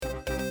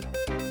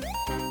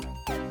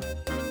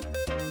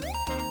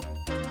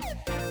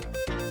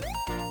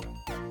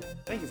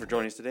for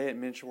joining us today at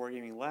Miniature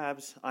Wargaming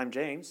Labs. I'm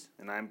James.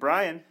 And I'm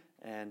Brian.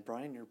 And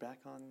Brian, you're back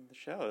on the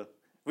show.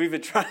 We've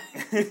been trying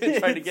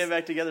to get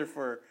back together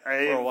for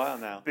a while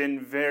now. I've been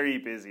very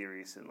busy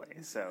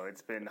recently, so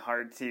it's been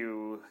hard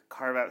to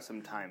carve out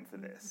some time for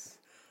this.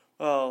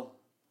 Well,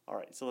 all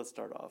right, so let's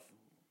start off,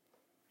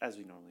 as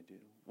we normally do.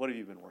 What have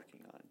you been working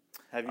on?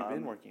 Have you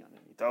been working on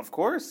anything? Of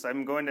course,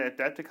 I'm going to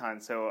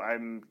Adepticon, so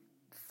I'm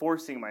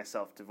forcing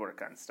myself to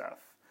work on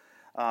stuff.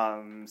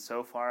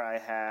 So far, I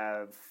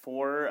have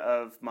 4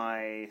 of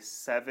my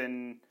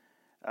 7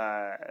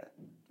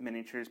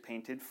 miniatures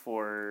painted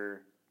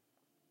for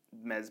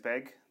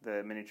Mezbeg,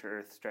 the Miniature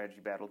Earth Strategy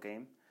Battle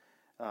game.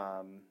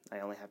 I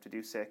only have to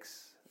do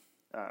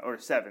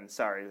 7,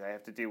 sorry. I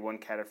have to do 1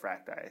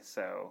 Cataphracti,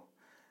 so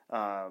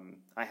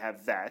I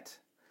have that.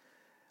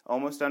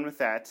 Almost done with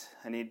that.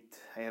 I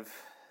have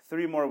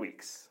 3 more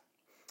weeks.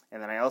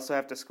 And then I also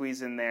have to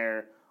squeeze in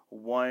there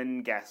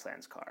 1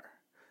 Gaslands car.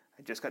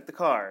 I just got the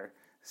car,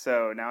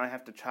 so now I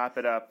have to chop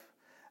it up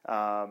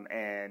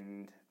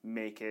and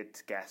make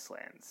it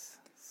Gaslands.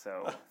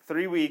 So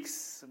 3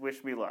 weeks,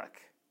 wish me luck.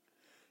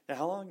 Yeah,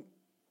 how long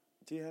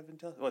do you have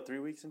until, 3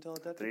 weeks until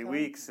Adepticon? 3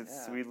 weeks.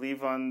 We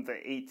leave on the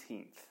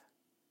 18th.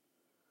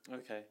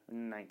 Okay.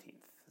 19th,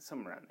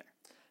 somewhere around there.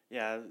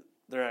 Yeah,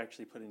 they're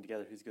actually putting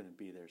together who's going to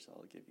be there, so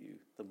I'll give you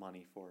the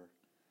money for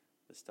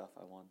the stuff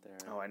I want there.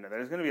 Oh, I know.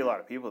 There's going to be a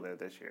lot of people there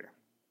this year.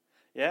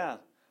 Yeah.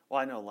 Well,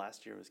 I know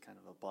last year was kind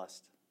of a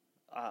bust.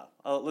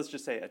 Let's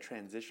just say a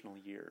transitional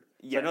year.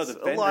 Yes, I know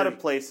the a lot of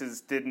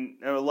places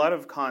a lot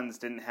of cons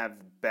didn't have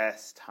the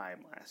best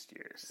time last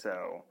year,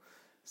 so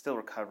still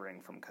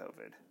recovering from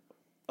COVID.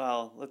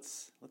 Well,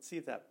 let's see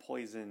if that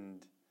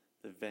poisoned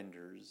the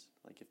vendors,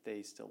 like if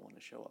they still want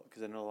to show up,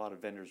 because I know a lot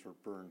of vendors were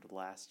burned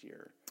last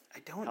year. I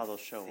don't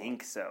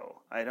think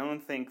so. I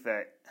don't think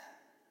that.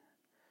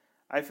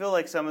 I feel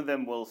like some of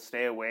them will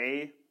stay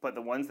away, but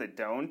the ones that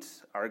don't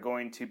are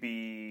going to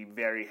be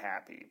very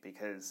happy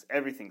because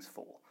everything's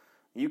full.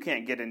 You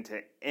can't get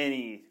into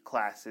any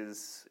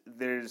classes.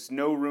 There's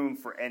no room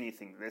for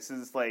anything. This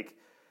is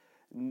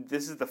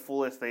the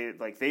fullest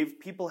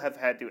people have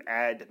had to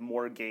add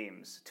more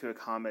games to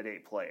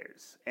accommodate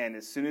players. And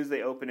as soon as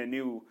they open a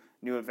new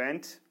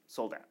event,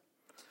 sold out.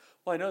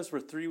 Well, I noticed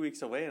we're 3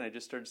 weeks away, and I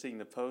just started seeing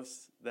the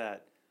posts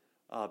that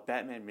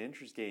Batman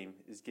Miniatures game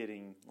is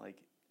getting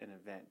an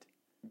event.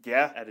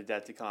 Yeah. At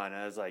Adepticon. And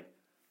I was like,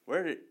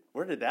 where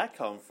did that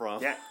come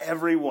from? Yeah,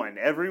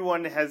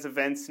 everyone has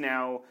events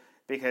now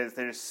because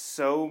there's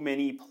so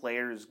many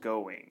players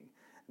going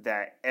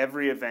that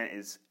every event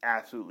is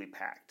absolutely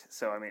packed.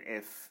 So I mean,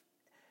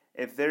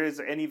 if there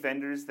is any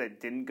vendors that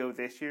didn't go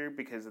this year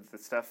because of the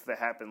stuff that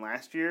happened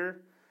last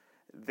year,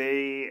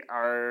 they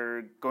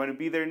are going to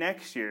be there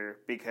next year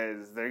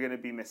because they're going to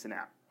be missing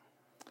out.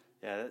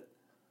 Yeah,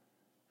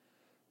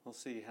 we'll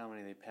see how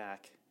many they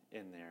pack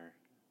in there.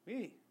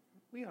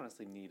 We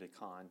honestly need a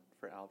con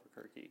for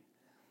Albuquerque.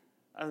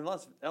 I mean,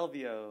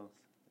 LVO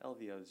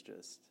is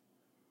just,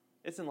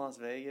 it's in Las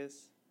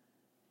Vegas.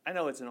 I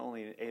know it's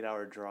only an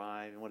 8-hour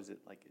drive, and what is it,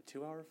 like a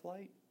 2-hour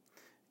flight?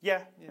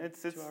 Yeah,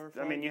 it's 2-hour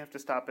flight. I mean, you have to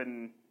stop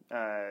in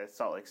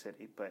Salt Lake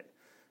City, but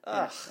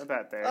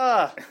about there.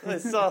 I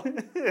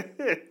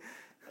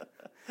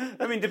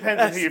mean,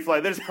 depends on who you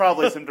fly. There's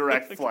probably some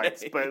direct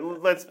flights, but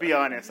let's be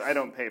honest, I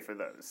don't pay for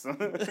those.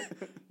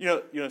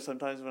 You know,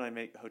 sometimes when I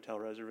make hotel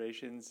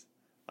reservations,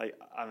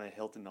 I'm a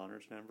Hilton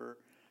Honors member,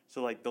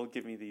 so they'll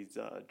give me these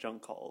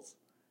junk calls.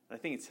 And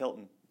I think it's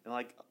Hilton,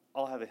 and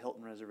I'll have a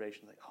Hilton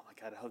reservation. Oh my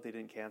God, I hope they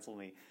didn't cancel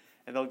me.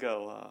 And they'll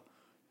go,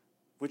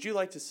 would you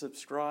like to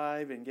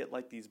subscribe and get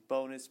these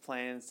bonus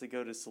plans to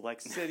go to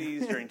select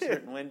cities during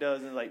certain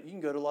windows? And you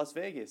can go to Las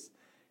Vegas.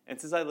 And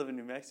since I live in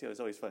New Mexico, it's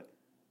always fun.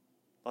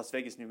 Las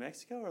Vegas, New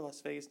Mexico, or Las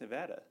Vegas,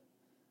 Nevada?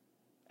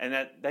 And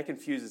that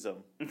confuses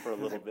them for a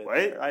little bit.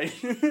 What? Right?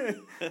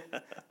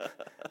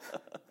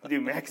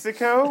 New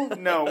Mexico?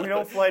 No, we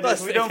don't fly.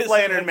 We don't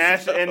fly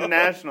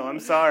international. I'm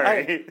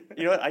sorry.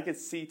 You know what? I could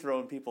see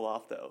throwing people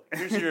off though.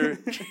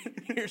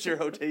 Here's your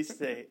hotel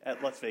stay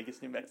at Las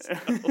Vegas, New Mexico.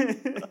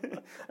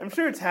 I'm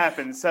sure it's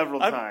happened several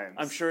times.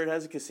 I'm sure it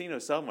has a casino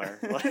somewhere.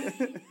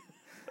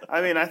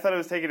 I mean, I thought I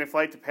was taking a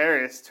flight to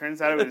Paris.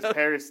 Turns out it was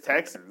Paris,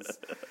 Texas.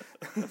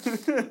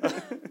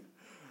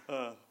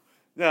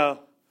 No.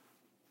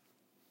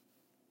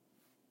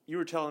 You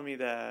were telling me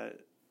that.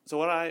 So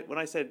when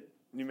I said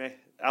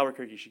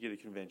Albuquerque should get a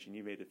convention,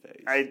 you made a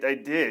face. I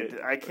did.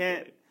 I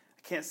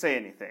can't say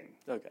anything.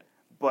 Okay.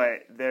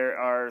 But there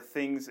are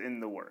things in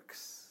the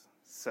works.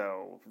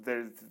 So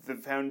the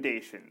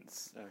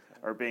foundations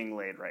are being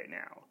laid right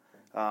now.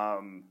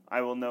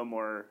 I will know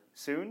more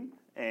soon,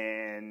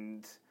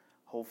 and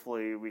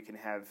hopefully we can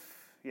have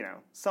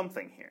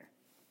something here.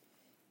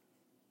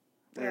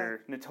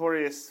 They're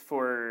notorious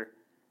for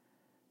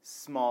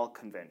small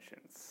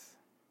conventions.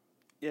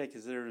 Yeah,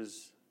 because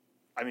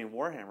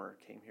Warhammer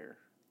came here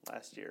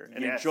last year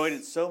and enjoyed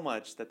it so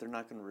much that they're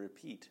not going to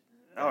repeat.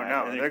 Oh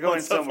no, they're going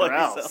somewhere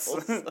else.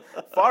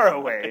 Far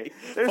away.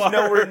 There's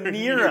nowhere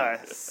near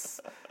us.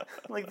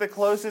 The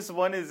closest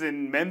one is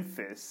in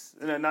Memphis.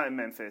 No, not in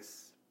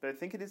Memphis, but I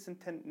think it is in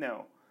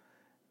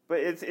but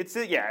it's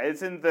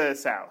in the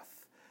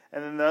south,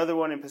 and then the other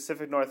one in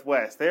Pacific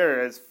Northwest.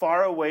 They're as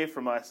far away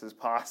from us as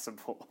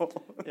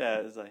possible. Yeah,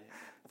 it's like,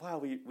 wow,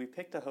 we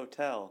picked a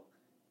hotel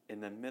in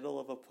the middle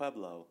of a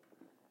pueblo,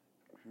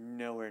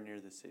 nowhere near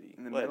the city.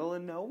 In the middle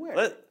of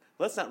nowhere.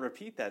 Let's not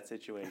repeat that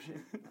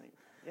situation. Like,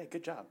 yeah,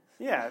 good job.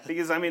 Yeah,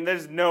 because I mean,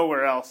 there's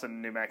nowhere else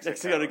in New Mexico.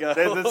 Mexico to go.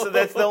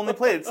 That's the only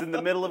place. It's in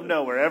the middle of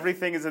nowhere.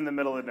 Everything is in the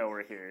middle of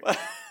nowhere here.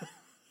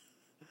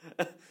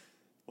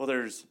 Well,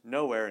 there's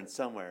nowhere and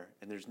somewhere,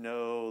 and there's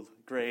no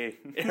gray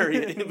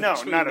area in No,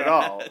 between not at that.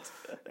 all.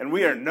 And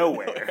we are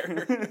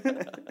nowhere.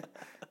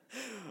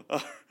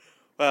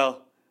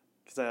 Well,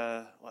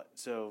 because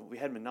so we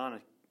had Manana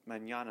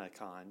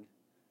Con,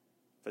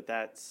 but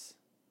that's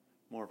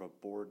more of a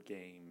board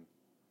game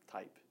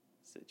type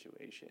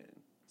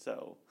situation.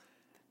 So,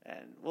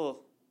 and we'll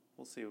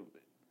see.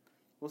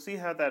 We'll see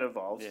how that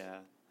evolves.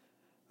 Yeah.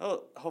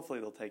 Oh, hopefully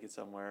they'll take it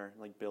somewhere,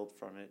 like build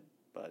from it.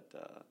 But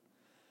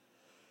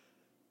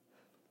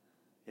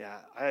yeah,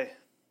 I'm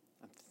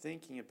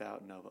thinking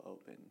about Nova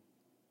Open.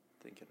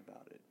 Thinking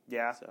about it.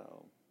 Yeah.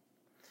 So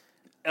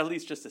at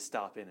least just to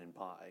stop in and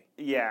buy.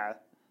 Yeah.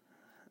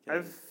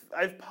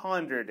 I've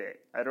pondered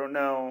it. I don't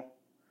know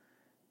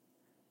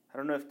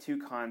if Two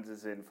Cons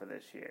is in for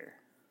this year.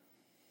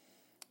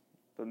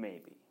 But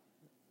maybe.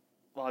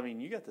 Well, I mean,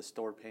 you got the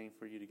store paying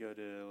for you to go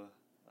to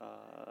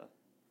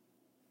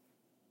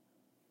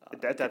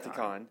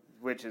Adepticon.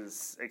 Which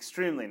is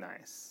extremely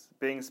nice.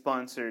 Being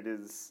sponsored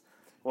is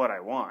what I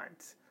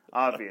want,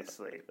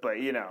 obviously. But,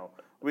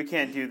 we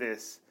can't do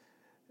this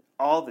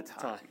all the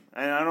time.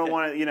 And I don't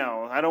want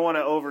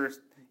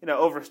to,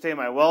 overstay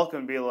my welcome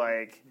and be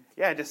like,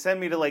 yeah, just send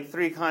me to like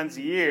 3 cons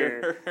a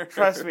year.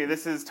 Trust me,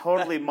 this is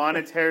totally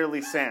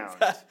monetarily sound.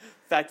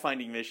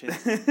 Fact-finding mission.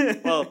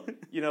 Well,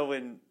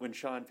 when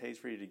Sean pays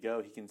for you to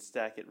go, he can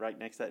stack it right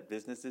next to that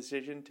business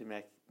decision to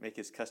make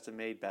his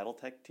custom-made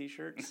BattleTech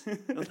T-shirts.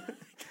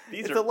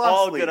 These are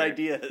all good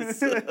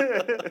ideas.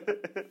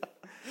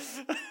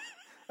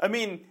 I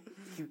mean,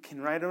 you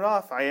can write it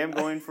off. I am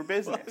going for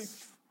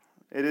business.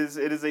 It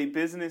is a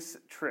business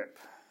trip.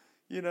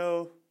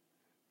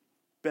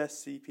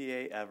 Best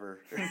CPA ever.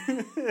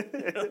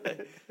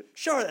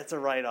 Sure, that's a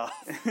write-off.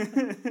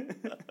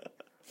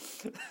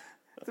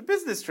 It's a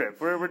business trip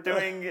where we're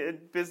doing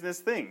business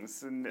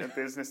things in a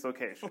business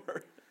location.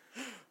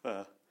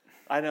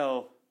 I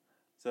know.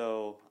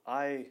 So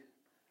on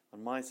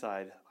my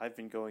side, I've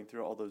been going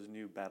through all those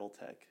new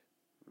BattleTech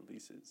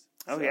releases.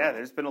 Oh, yeah,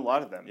 there's been a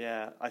lot of them.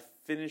 Yeah, I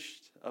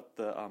finished up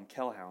the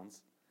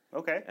Kellhounds.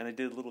 Okay. And I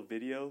did a little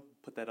video,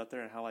 put that up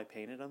there, on how I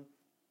painted them.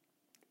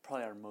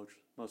 Probably our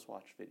most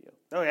watched video.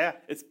 Oh, yeah.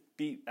 It's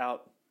beat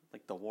out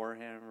like the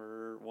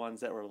Warhammer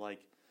ones that were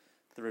like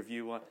the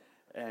review one.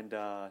 And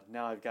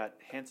now I've got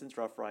Hansen's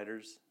Rough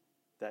Riders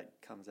that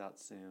comes out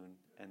soon.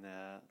 And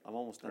I'm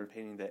almost done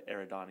painting the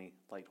Eridani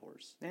Light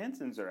Horse. The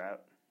Hansons are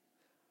out.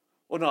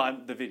 Well, no,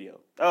 I'm the video.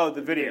 Oh,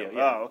 the video.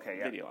 Yeah. Oh, okay,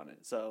 yeah. Video on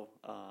it. So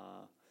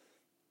I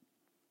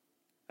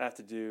have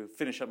to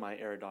finish up my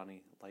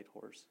Eridani Light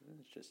Horse.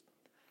 It's just,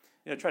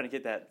 trying to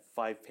get that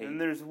 5-page. And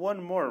there's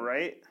one more,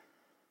 right?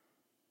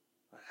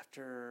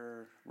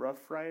 After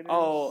Rough Riders?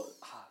 Oh,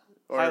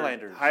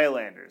 Highlanders.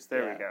 Highlanders.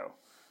 There we go.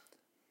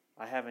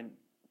 I haven't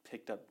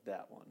picked up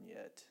that one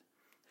yet.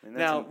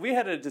 Now, we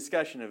had a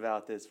discussion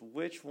about this.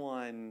 Which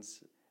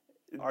ones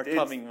are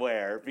coming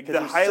where? Because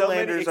the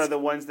Highlanders are the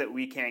ones that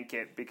we can't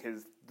get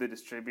because the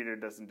distributor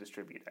doesn't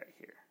distribute out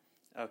here.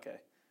 Okay.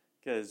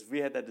 Because we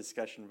had that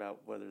discussion about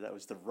whether that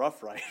was the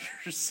Rough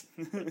Riders.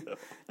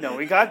 No,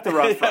 we got the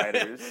Rough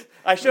Riders.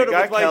 I showed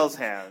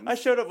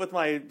up with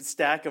my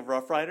stack of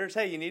Rough Riders.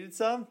 Hey, you needed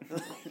some?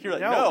 You're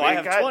like, no, I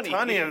have got 20.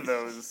 20 of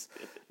those.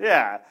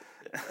 Yeah.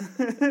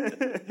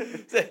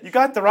 You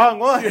got the wrong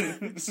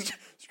one.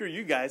 Screw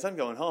you guys. I'm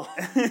going home.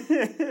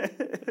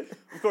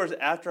 Of course,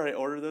 after I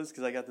order those,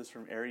 because I got this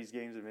from Aries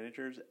Games and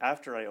Miniatures,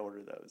 after I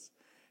order those,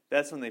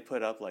 that's when they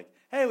put up like,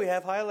 hey, we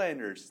have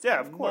Highlanders. Yeah,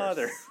 of course.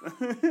 Mother.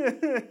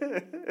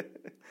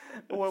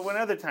 Well, when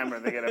other time are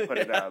they going to put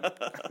it up?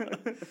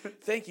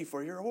 Thank you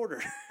for your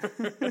order.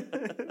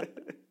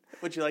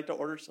 Would you like to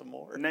order some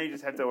more? Now you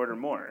just have to order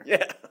more.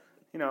 Yeah.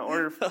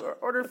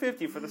 Order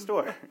 50 for the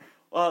store.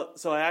 Well,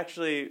 so I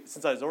actually,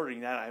 since I was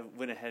ordering that, I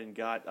went ahead and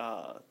got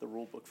the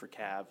rule book for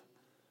CAV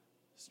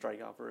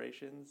Strike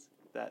Operations.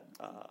 That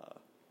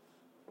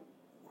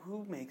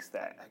who makes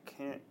that? I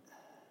can't.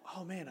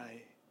 Oh man,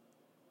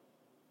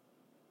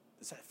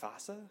 is that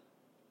FASA?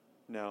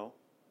 No,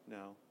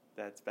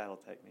 that's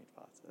BattleTech made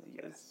FASA.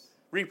 Yes, it's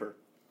Reaper.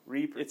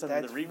 It's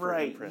under the Reaper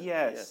right. imprint.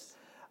 Yes,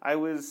 I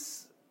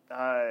was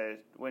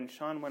when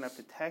Sean went up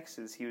to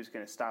Texas, he was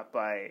going to stop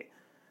by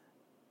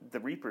the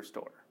Reaper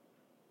store.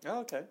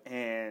 Oh, okay.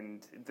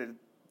 And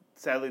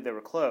sadly, they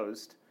were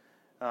closed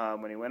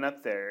when he went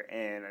up there.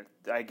 And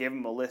I gave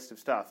him a list of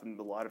stuff, and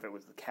a lot of it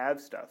was the CAV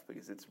stuff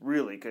because it's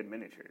really good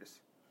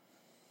miniatures.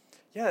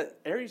 Yeah,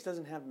 Aries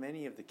doesn't have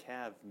many of the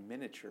CAV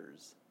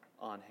miniatures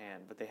on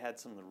hand, but they had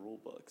some of the rule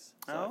books.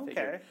 So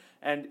okay.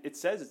 And it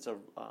says it's a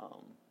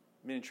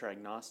miniature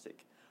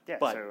agnostic. Yeah,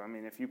 But so I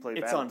mean, if you play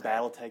it's BattleTech, on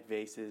BattleTech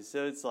bases,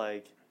 so it's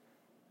like,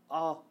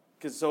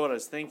 because what I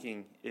was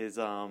thinking is,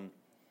 I've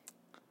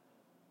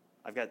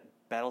got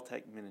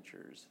BattleTech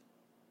miniatures,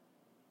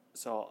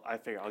 so I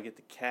figure I'll get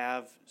the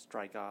Cav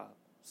Strike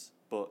Ops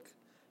book,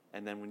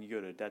 and then when you go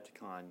to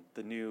Adepticon,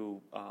 the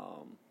new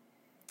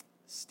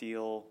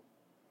Steel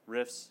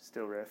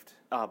Rift.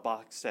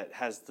 box set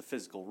has the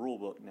physical rule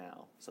book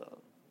now,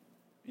 so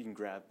you can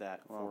grab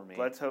that for me.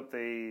 Let's hope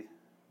they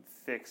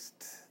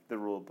fixed the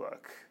rule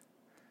book.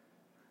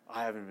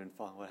 I haven't been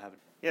following what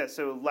happened. Yeah,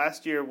 so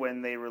last year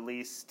when they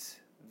released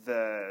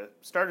the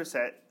starter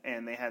set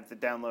and they had the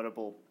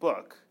downloadable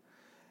book,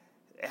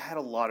 it had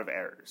a lot of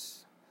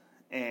errors.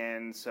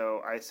 And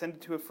so I sent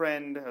it to a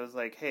friend. I was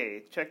like,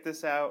 hey, check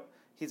this out.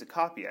 He's a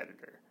copy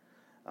editor.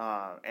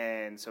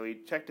 And so he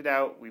checked it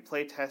out. We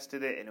play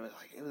tested it, and it was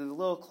a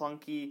little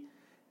clunky.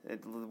 The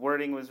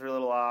wording was a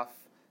little off.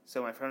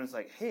 So my friend was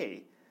like,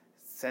 hey,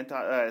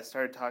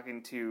 started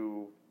talking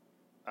to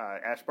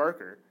Ash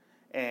Barker.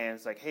 And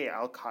it's like, hey,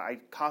 I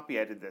copy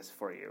edited this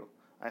for you.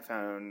 I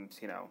found,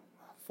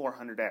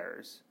 400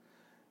 errors.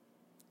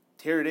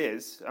 Here it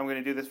is. I'm going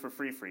to do this for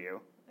free for you.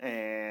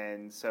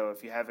 And so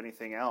if you have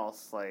anything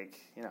else,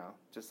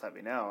 just let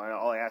me know.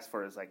 All I asked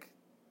for is,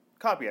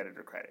 copy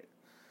editor credit.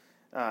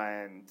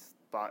 And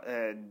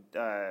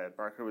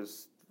Barker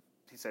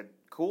he said,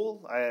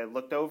 cool. I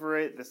looked over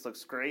it. This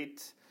looks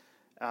great.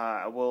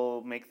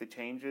 We'll make the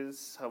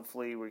changes.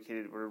 Hopefully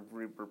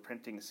we're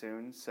printing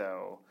soon,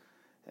 so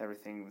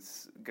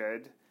everything's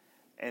good.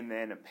 And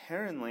then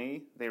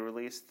apparently they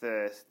released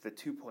the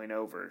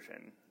 2.0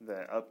 version,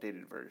 the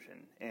updated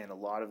version, and a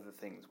lot of the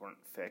things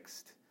weren't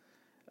fixed.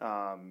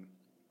 But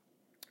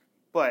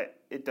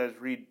it does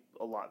read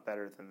a lot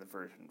better than the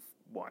version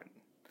 1.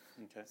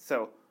 Okay.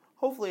 So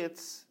hopefully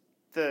it's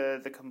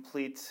the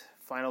complete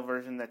final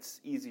version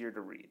that's easier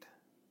to read,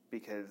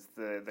 because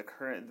the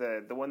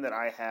one that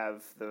I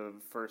have, the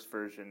first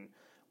version,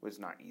 was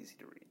not easy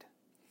to read.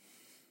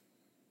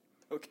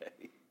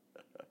 Okay.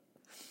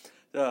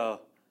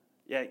 So,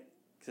 yeah,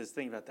 because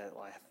think about that.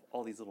 I have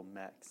all these little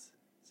mechs,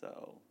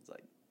 so it's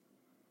like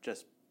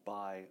just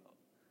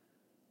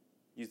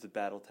use the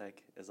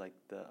BattleTech as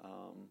the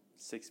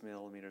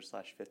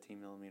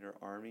 6mm/15mm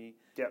army.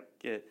 Yep.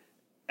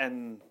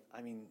 And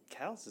I mean,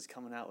 Catalyst is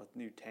coming out with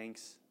new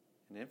tanks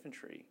and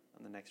infantry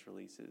on the next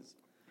releases,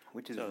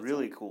 which is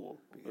really cool.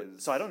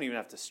 So I don't even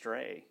have to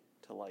stray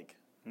to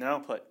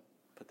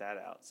put that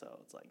out. So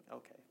it's like,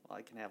 okay, well,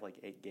 I can have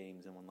 8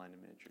 games in one line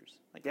of miniatures.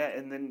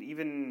 And then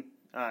even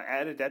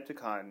at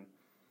Adepticon,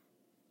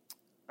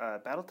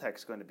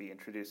 BattleTech's going to be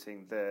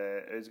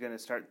is going to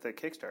start the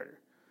Kickstarter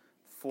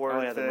for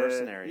the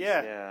mercenaries.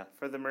 Yeah,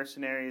 for the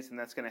mercenaries, and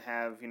that's going to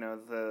have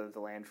the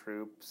land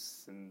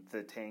troops and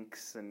the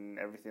tanks and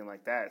everything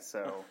like that.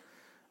 So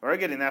we're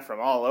getting that from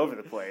all over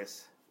the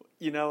place.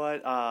 You know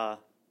what?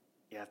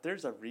 If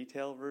there's a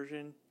retail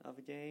version of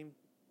a game,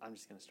 I'm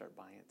just going to start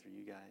buying it through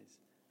you guys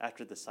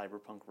after the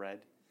Cyberpunk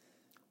Red.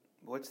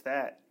 What's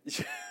that?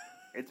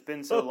 It's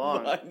been so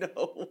long. I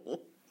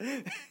know.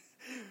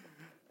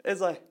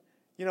 It's I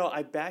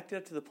backed it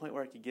up to the point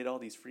where I could get all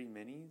these free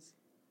minis.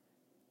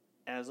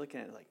 And I was looking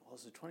at it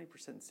it's a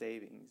 20%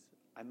 savings.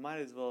 I might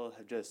as well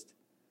have just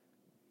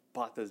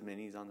bought those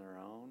minis on their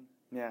own.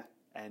 Yeah.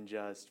 And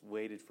just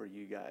waited for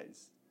you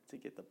guys to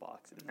get the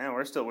boxes. And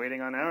we're still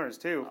waiting on ours,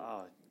 too.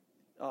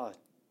 Oh,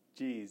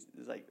 geez.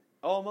 It's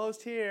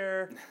almost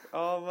here.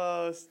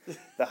 Almost.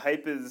 The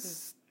hype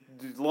is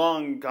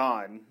long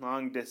gone,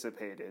 long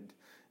dissipated.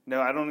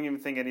 No, I don't even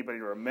think anybody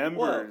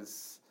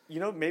remembers.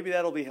 Well, maybe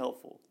that'll be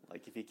helpful.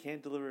 If you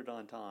can't deliver it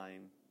on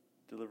time,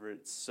 deliver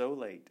it so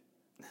late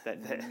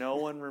that no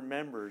one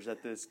remembers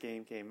that this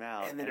game came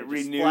out. And then it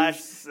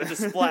renews. It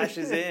just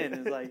splashes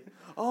in. It's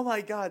oh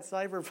my God,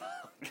 Cyberpunk.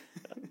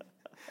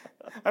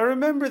 I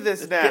remember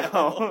this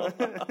now.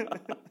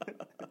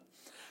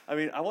 I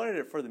mean, I wanted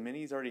it for the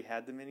minis. I already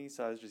had the minis,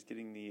 so I was just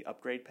getting the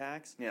upgrade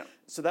packs. Yeah.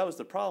 So that was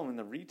the problem. In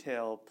the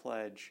retail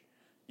pledge,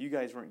 you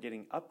guys weren't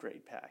getting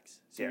upgrade packs.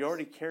 So you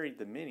already carried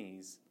the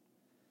minis,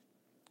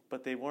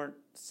 but they weren't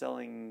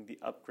selling the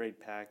upgrade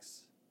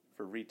packs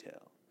for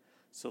retail.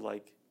 So,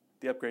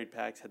 the upgrade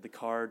packs had the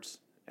cards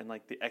and,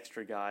 the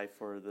extra guy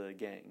for the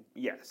gang.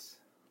 Yes.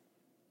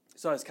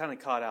 So I was kind of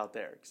caught out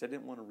there because I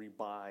didn't want to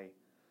rebuy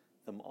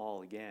them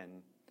all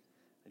again.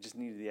 I just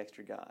needed the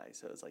extra guy.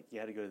 So it's you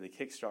had to go to the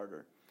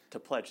Kickstarter to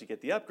pledge to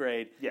get the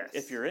upgrade. Yes.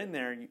 If you're in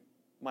there, you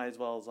might as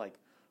well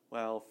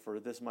for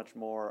this much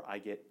more, I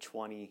get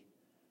 20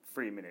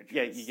 free miniatures.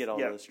 Yeah, you get all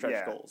those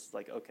stretch goals.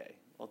 Okay,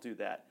 I'll do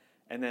that.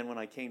 And then when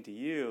I came to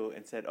you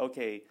and said,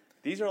 okay,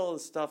 these are all the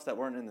stuff that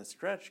weren't in the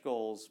stretch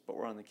goals, but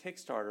were on the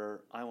Kickstarter,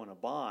 I want to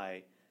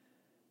buy,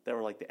 that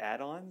were the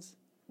add-ons,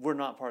 were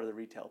not part of the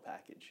retail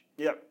package.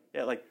 Yep.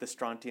 Yeah, the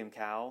Strontium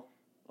cow,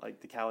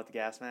 the cow with the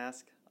gas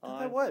mask on.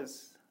 That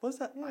was. Was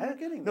that? Yeah, I'm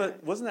getting no,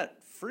 that. Wasn't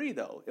that free,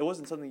 though? It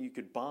wasn't something you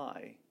could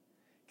buy,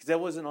 because that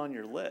wasn't on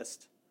your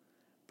list.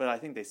 But I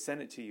think they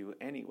sent it to you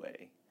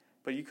anyway.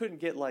 But you couldn't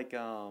get,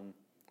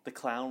 the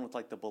clown with,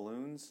 the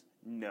balloons.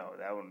 No,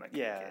 that one I couldn't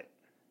get.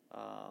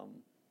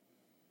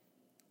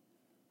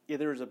 Yeah,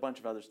 there was a bunch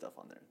of other stuff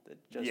on there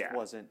that just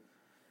wasn't.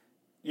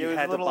 It was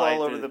a little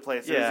all over the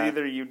place. It was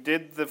either you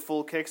did the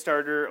full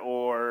Kickstarter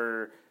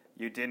or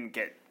you didn't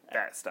get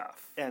that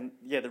stuff. And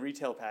the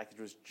retail package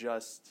was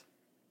just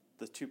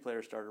the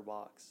 2-player starter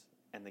box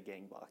and the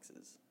gang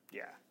boxes.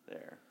 Yeah.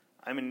 There.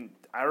 I mean,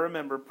 I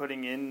remember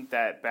putting in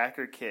that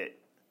backer kit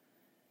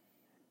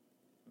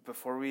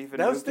before we even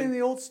That was in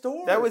the old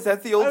store. That was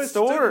at the old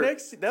store.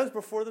 That was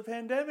before the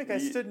pandemic. I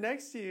stood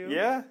next to you.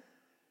 Yeah.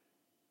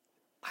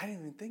 I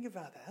didn't even think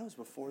about that. That was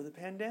before the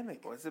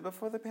pandemic. Was it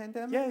before the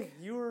pandemic? Yeah,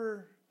 you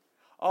were...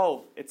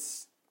 Oh, it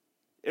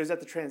was at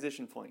the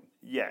transition point.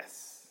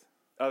 Yes.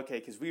 Okay,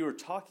 because we were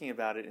talking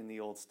about it in the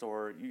old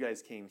store. You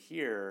guys came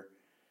here,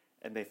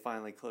 and they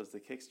finally closed the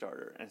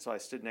Kickstarter. And so I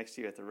stood next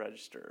to you at the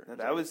register. No,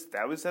 that was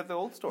at the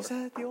old store. Was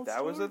that at the old store?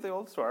 That was at the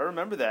old store. I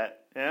remember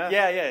that.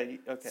 Yeah. Yeah.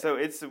 Okay. So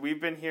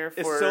we've been here for...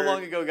 It's so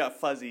long ago, it got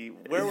fuzzy.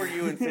 Where were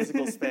you in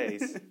physical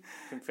space?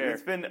 Compare.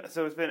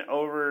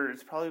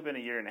 It's probably been a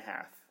year and a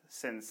half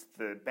since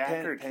the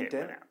backer kit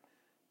went out.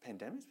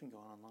 Pandemic's been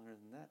going on longer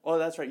than that. Oh,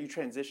 that's right. You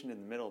transitioned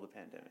in the middle of the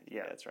pandemic.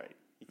 Yeah. That's right.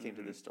 You came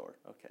to this store.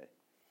 Okay.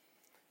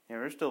 Yeah,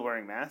 we were still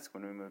wearing masks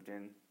when we moved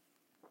in.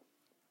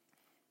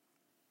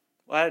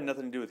 Well, I had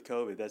nothing to do with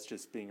COVID. That's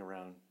just being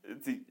around.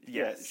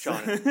 Yes.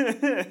 Sean.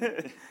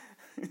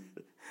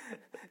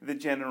 The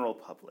general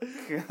public.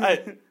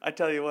 I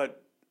tell you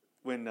what,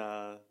 when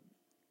the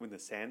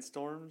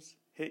sandstorms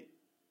hit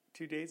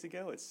 2 days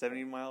ago at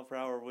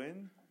 70-mile-per-hour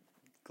wind,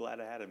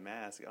 glad I had a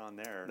mask on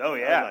there. Oh,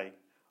 yeah. Like,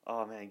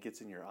 oh, man, it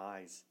gets in your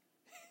eyes.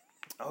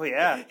 Oh,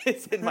 yeah.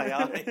 It's in my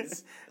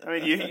eyes. I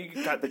mean,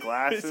 you got the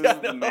glasses,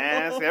 the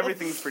mask,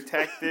 everything's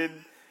protected.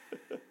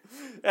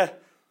 Yeah,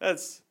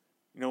 that's,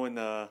 when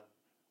the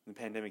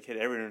pandemic hit,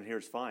 everyone here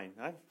is fine.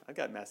 I've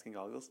got mask and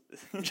goggles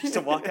just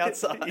to walk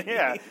outside.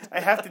 Yeah, I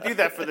have to do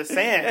that for the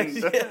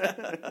sand.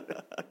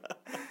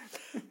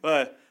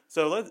 But,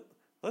 so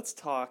let's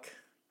talk.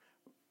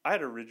 I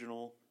had an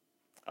original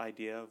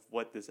idea of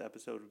what this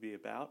episode would be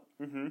about.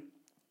 Mm-hmm.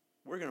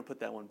 We're going to put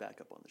that one back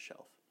up on the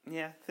shelf.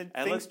 Yeah,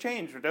 things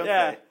change, don't they?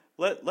 Yeah,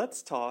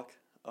 let's talk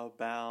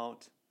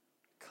about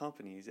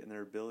companies and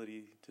their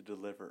ability to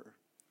deliver.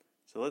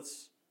 So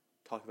let's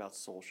talk about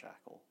Soul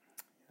Shackle.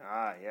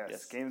 Ah,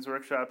 yes. Games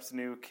Workshop's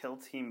new Kill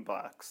Team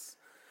box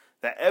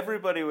that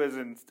everybody was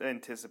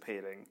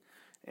anticipating,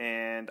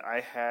 and I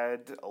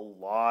had a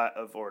lot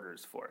of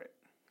orders for it.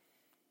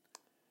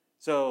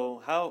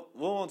 So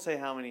we won't say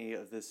how many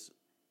of this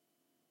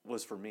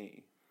was for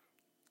me.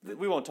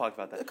 We won't talk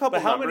about that. A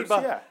couple numbers,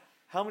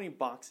 How many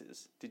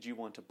boxes did you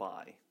want to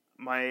buy?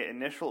 My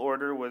initial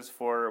order was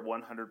for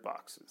 100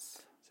 boxes.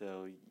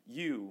 So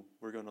you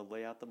were going to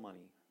lay out the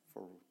money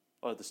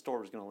or the store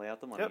was going to lay out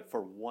the money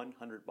for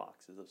 100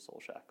 boxes of Soul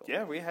Shackle.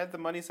 Yeah, we had the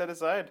money set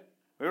aside.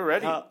 We were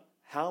ready.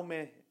 How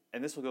many,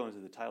 and this will go into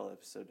the title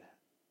episode,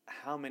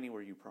 how many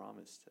were you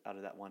promised out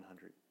of that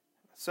 100?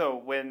 So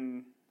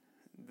when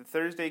the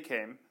Thursday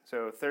came,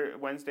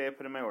 Wednesday I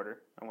put in my order,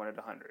 I wanted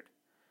 100.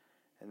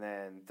 And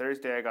then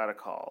Thursday I got a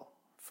call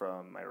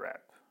from my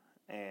rep,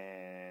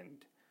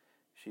 and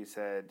she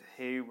said,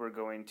 hey, we're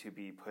going to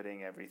be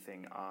putting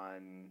everything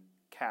on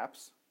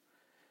caps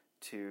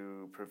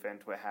to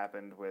prevent what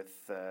happened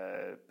with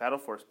Battle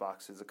Force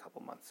boxes a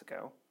couple months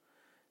ago,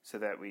 so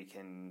that we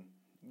can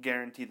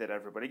guarantee that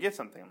everybody gets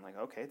something. I'm like,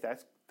 okay,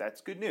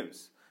 that's good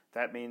news.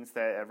 That means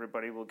that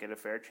everybody will get a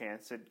fair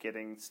chance at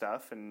getting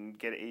stuff and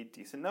get a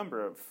decent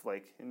number of,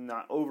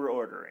 not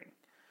over-ordering.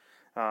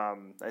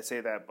 I say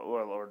that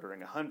while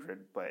ordering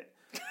 100, but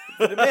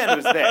the demand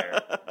was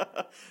there.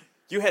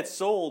 You had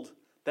sold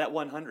that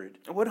 100.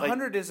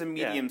 100 is a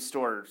medium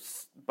store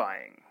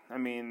buying. I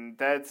mean,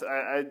 that's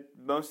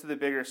most of the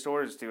bigger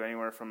stores do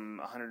anywhere from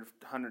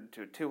 100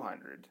 to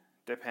 200,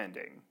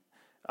 depending.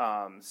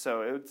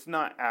 So it's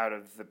not out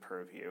of the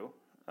purview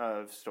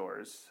of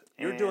stores.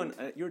 You're doing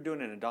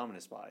an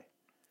Indominus buy.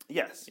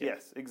 Yes,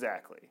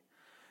 exactly.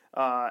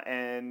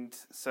 And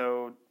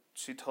so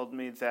she told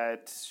me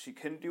that she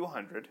couldn't do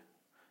 100.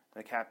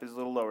 The cap is a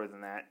little lower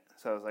than that.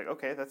 So I was like,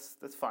 okay, that's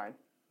fine.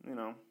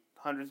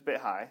 100's a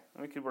bit high.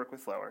 We could work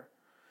with lower.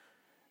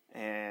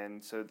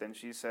 And so then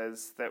she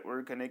says that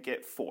we're going to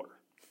get 4.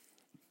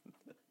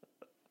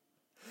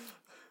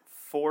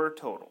 4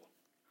 total.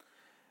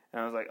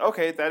 And I was like,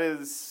 okay, that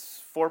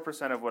is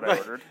 4% of what I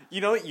ordered.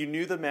 You know what? You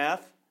knew the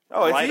math.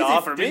 Oh, it's easy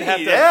off. for me.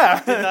 Did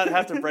not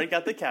have to break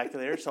out the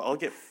calculator, so I'll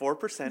get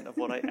 4% of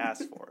what I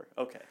asked for.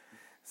 Okay.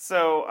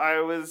 So I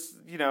was,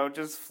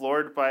 just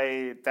floored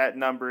by that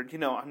number.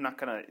 I'm not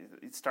going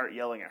to start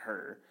yelling at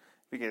her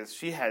because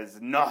she has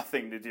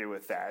nothing to do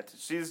with that.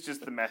 She's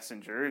just the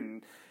messenger.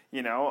 And,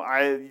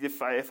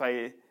 if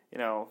I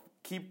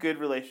keep good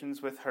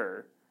relations with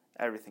her,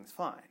 everything's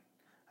fine.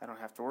 I don't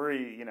have to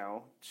worry,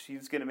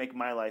 she's going to make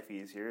my life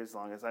easier as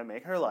long as I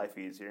make her life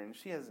easier. And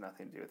she has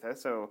nothing to do with that.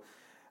 So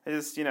I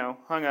just,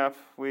 hung up.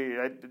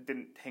 I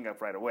didn't hang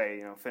up right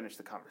away, finish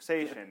the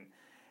conversation.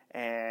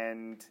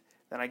 And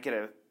then I get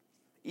an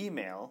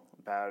email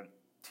about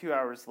 2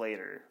 hours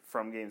later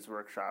from Games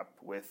Workshop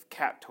with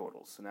cap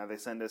totals. So now they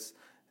send us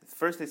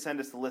First, they send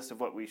us a list of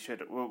what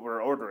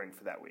we're ordering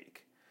for that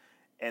week.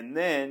 And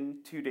then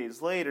 2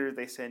 days later,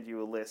 they send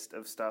you a list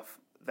of stuff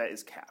that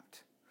is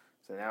capped.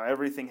 So now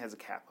everything has a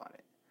cap on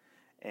it.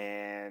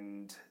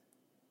 And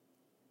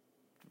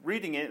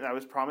reading it, I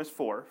was promised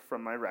 4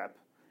 from my rep.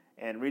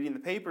 And reading the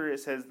paper, it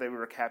says they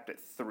were capped at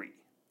 3.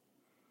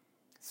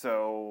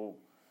 So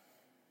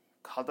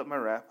called up my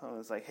rep. I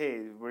was like,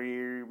 hey,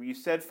 you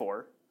said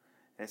 4.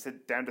 And I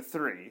said down to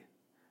 3,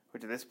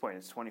 which at this point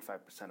is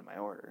 25% of my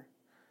order.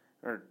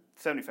 Or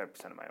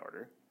 75% of my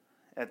order.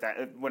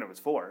 When it was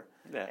 4.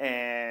 Yeah.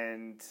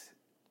 And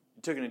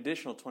you took an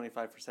additional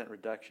 25%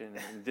 reduction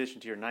in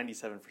addition to your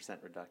 97%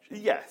 reduction.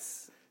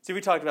 Yes. See,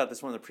 we talked about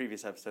this one in the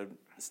previous episode.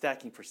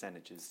 Stacking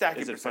percentages.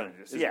 Stacking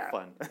percentages. Is it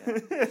fun?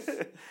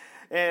 Yeah.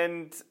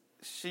 And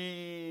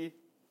she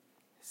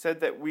said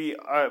that we,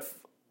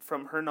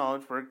 from her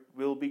knowledge,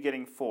 we'll be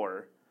getting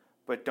 4,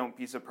 but don't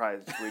be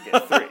surprised if we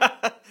get 3.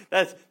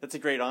 That's a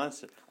great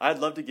answer. I'd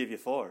love to give you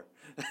 4.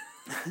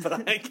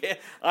 But I can't.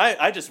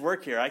 I just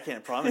work here. I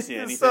can't promise you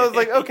anything. So I was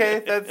like,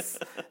 okay,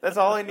 that's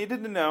all I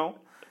needed to know.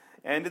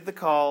 Ended the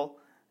call,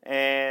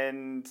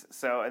 and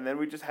then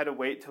we just had to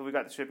wait till we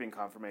got the shipping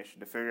confirmation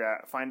to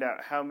find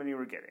out how many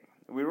we're getting.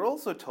 We were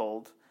also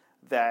told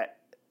that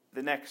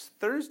the next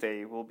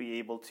Thursday we'll be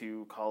able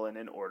to call in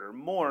and order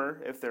more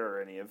if there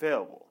are any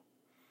available.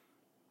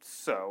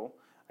 So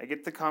I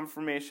get the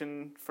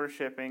confirmation for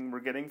shipping. We're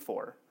getting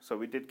 4. So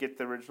we did get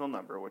the original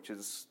number, which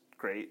is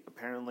great.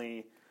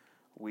 Apparently,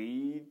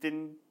 we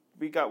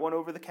got one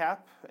over the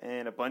cap,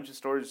 and a bunch of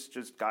stores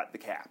just got the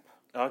cap.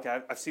 Okay,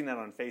 I've seen that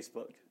on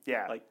Facebook.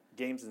 Yeah. Like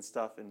Games and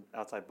Stuff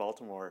outside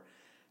Baltimore,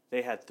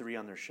 they had 3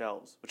 on their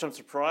shelves, which I'm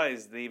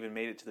surprised they even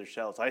made it to their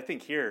shelves. I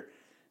think here,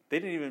 they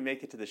didn't even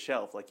make it to the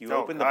shelf. Like you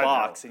open the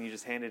box and you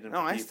just hand it to people.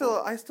 I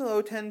still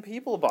owe 10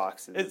 people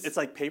boxes. It's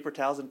like paper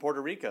towels in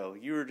Puerto Rico.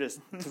 You were just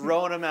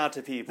throwing them out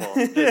to people.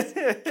 Just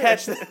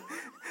catch them.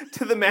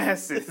 To the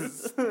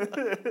masses.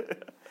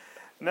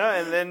 No,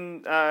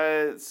 and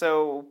then,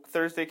 so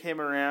Thursday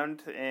came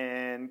around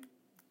and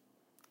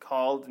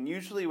called, and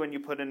usually when you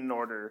put in an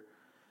order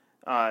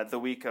the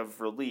week of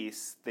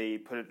release, they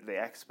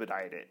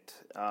expedite it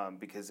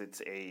because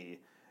it's a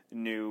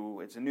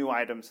new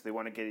item, so they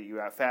want to get you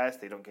out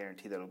fast. They don't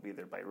guarantee that it'll be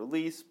there by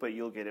release, but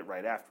you'll get it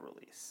right after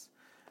release,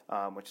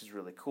 which is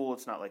really cool.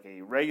 It's not like a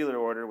regular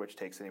order, which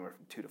takes anywhere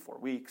from 2 to 4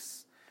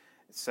 weeks.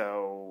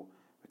 So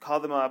we call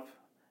them up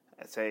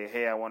and say,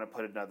 hey, I want to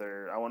put 30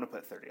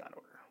 on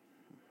order.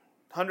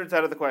 100's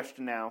out of the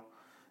question now.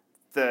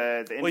 The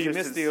interest well, you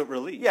missed the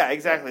release. Yeah,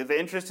 exactly. The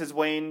interest has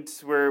waned.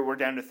 We're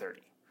down to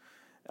 30.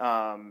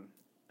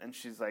 And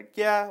she's like,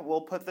 yeah,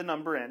 we'll put the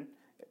number in,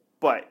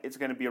 but it's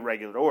going to be a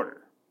regular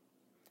order,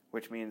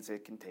 which means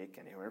it can take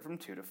anywhere from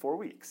 2 to 4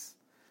 weeks.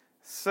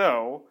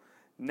 So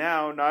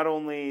now not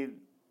only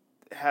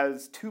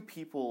has 2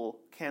 people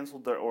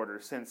canceled their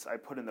order since I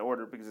put in the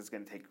order because it's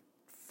going to take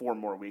 4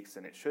 more weeks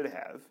than it should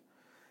have,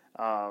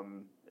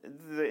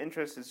 the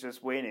interest is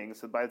just waning,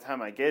 so by the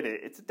time I get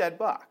it, it's a dead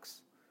box.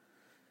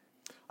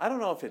 I don't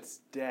know if it's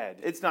dead.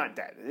 It's not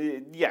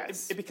dead.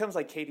 Yes. It becomes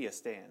like Cadia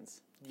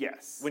Stands.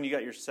 Yes. When you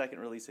got your second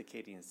release of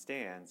Cadia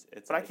Stands,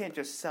 it's But like, I can't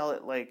just sell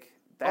it like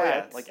that. Oh,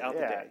 yeah, like out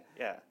the day.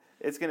 Yeah.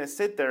 It's going to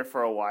sit there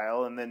for a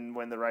while, and then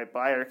when the right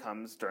buyer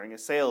comes during a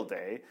sale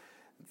day,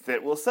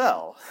 that will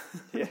sell.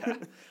 Yeah.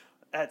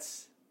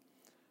 That's...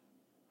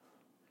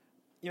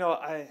 You know,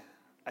 I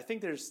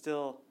think there's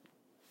still...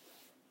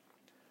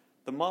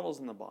 The models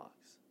in the box.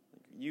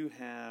 You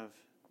have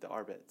the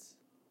ARBITs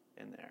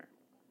in there.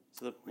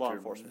 So the law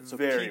enforcement. So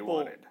very people,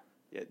 wanted.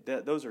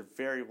 Yeah, those are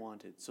very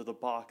wanted. So the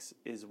box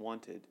is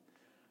wanted.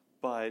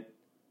 But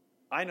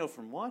I know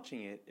from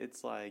watching it,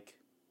 it's like...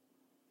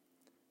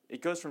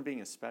 It goes from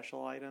being a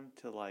special item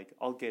to like,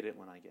 I'll get it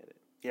when I get it.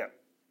 Yeah.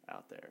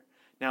 Out there.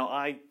 Now,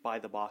 I buy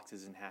the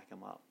boxes and hack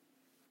them up.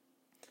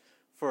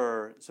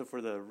 For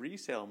the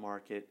resale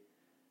market,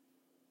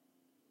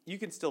 you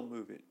can still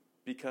move it.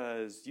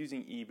 Because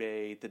using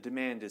eBay, the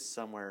demand is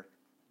somewhere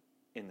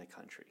in the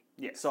country.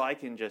 Yes. So I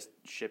can just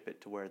ship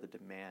it to where the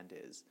demand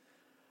is.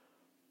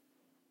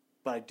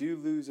 But I do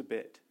lose a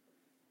bit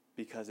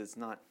because it's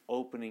not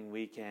opening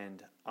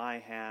weekend. I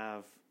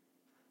have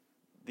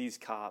these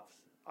cops.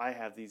 I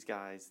have these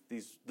guys.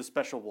 The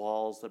special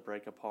walls that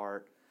break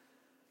apart.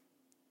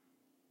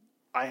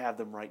 I have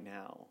them right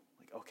now.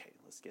 Like, okay,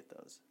 let's get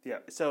those. Yeah.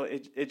 So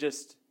it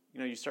just,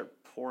 you start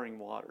pouring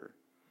water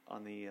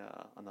on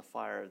the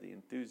fire of the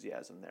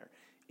enthusiasm there.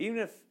 Even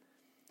if,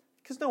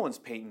 because no one's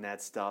painting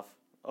that stuff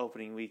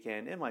opening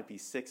weekend, it might be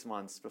 6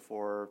 months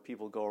before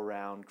people go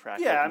around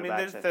cracking. Yeah, I mean,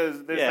 there's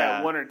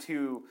that one or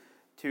two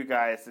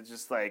guys that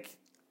just like,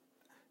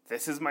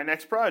 this is my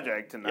next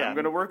project, and I'm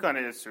going to work on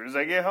it as soon as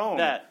I get home.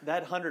 That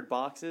 100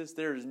 boxes,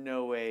 there's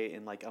no way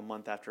in like a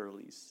month after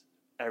release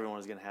everyone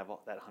is going to have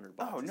that 100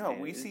 boxes. Oh no,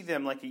 we see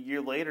them like a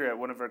year later at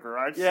one of our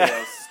garage Yeah.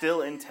 sales,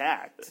 still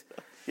intact.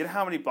 You know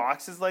how many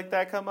boxes like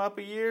that come up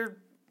a year?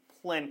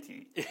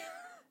 Plenty.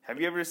 Have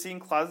you ever seen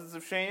Closets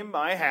of Shame?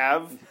 I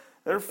have.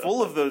 They're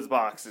full of those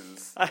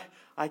boxes.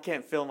 I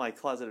can't fill my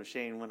closet of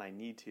shame when I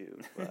need to.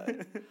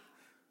 But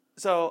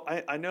So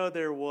I know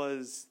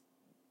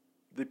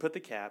they put the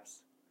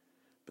caps,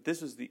 but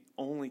this was the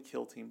only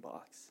Kill Team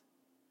box.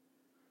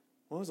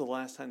 When was the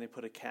last time they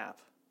put a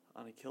cap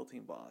on a Kill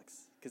Team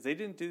box? Because they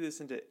didn't do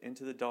this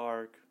into the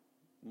Dark,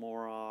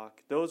 Morok.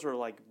 Those were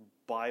like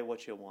buy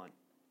what you want.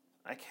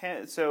 I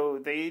can't.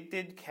 So they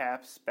did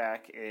caps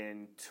back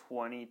in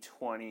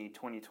 2020,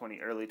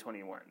 early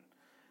 21.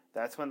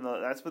 That's when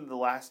the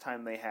last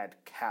time they had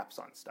caps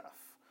on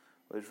stuff.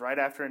 It was right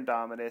after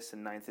Indomitus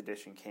and 9th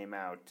edition came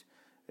out.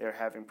 They were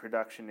having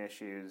production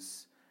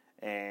issues,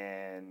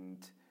 and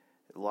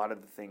a lot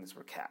of the things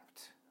were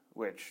capped.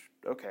 Which,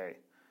 okay.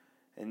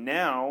 And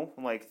now,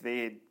 like,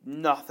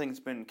 nothing's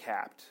been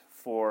capped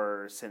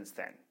since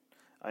then,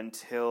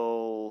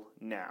 until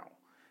now.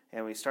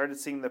 And we started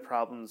seeing the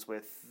problems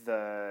with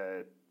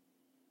the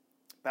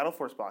Battle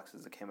Force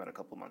boxes that came out a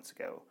couple months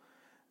ago,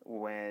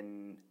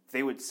 when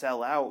they would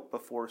sell out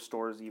before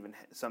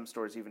some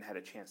stores even had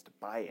a chance to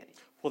buy any.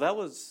 Well, that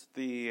was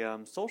the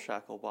Soul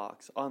Shackle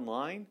box.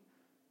 Online,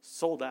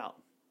 sold out.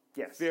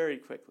 Yes. Very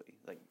quickly.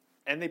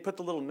 And they put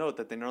the little note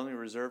that they normally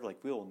reserve,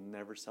 like, we will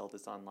never sell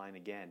this online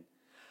again.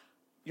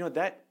 You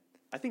know,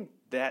 I think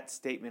that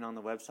statement on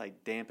the website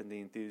dampened the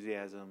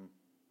enthusiasm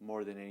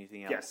more than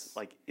anything else. Yes.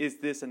 Like, is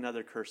this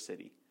another Cursed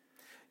City?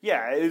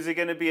 Yeah, is it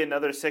going to be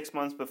another 6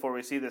 months before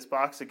we see this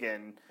box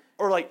again?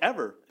 Or like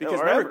ever. Because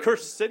remember,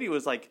 Cursed City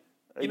was like,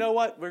 you know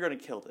what? We're going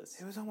to kill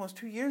this. It was almost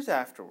 2 years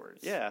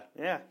afterwards. Yeah.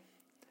 Yeah.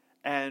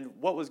 And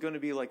what was going to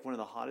be like one of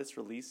the hottest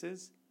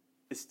releases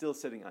is still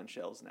sitting on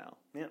shelves now.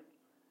 Yeah.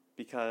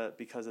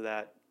 Because of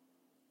that,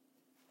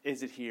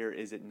 is it here,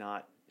 is it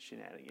not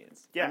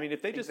shenanigans? Yeah, I mean,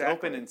 if they just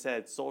opened and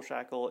said Soul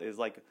Shackle is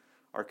like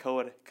our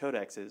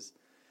codexes,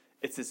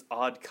 it's this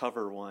odd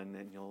cover one,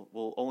 and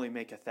we'll only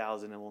make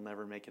 1,000 and we'll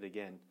never make it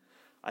again.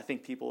 I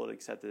think people would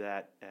accept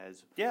that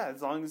as... Yeah,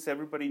 as long as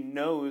everybody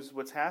knows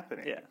what's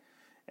happening. Yeah.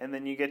 And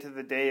then you get to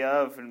the day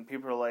of, and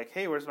people are like,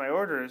 hey, where's my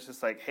order? It's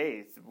just like,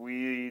 hey,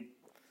 we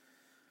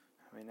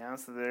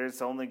announced that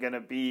there's only going to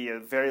be a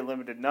very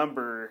limited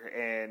number,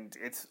 and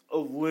it's a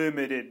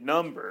limited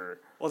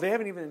number. Well, they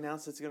haven't even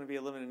announced it's going to be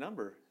a limited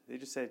number. They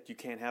just said you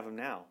can't have them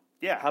now.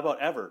 Yeah. How about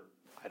ever?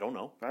 I don't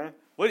know. Right.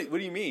 What do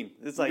you mean?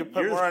 It's like you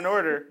put more on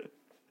order.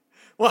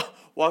 Well,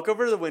 walk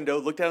over to the window,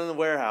 look down in the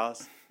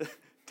warehouse,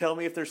 tell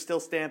me if they're still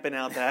stamping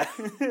out that.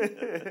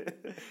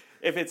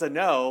 If it's a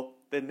no,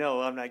 then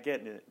no, I'm not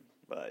getting it.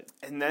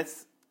 And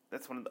that's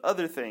one of the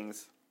other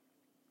things.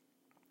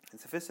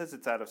 Is if it says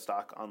it's out of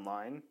stock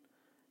online,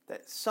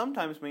 that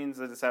sometimes means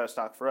that it's out of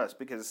stock for us,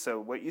 because so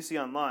what you see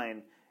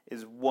online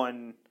is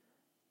one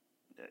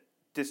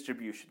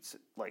distribution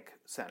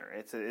center.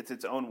 It's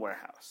its own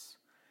warehouse.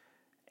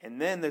 And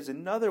then there's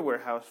another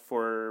warehouse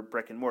for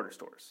brick and mortar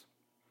stores.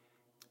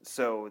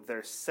 So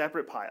they're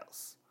separate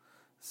piles.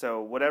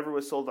 So whatever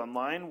was sold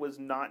online was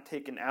not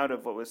taken out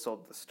of what was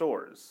sold at the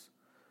stores.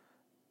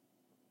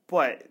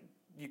 But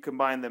you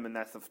combine them and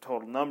that's the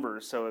total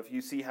number. So if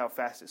you see how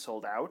fast it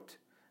sold out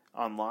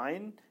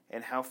online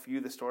and how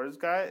few the stores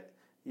got,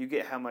 you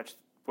get how much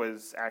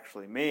was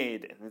actually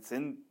made, and it's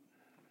in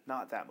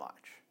not that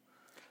much.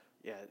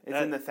 Yeah, it's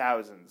in the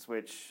thousands,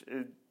 which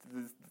is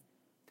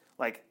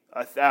like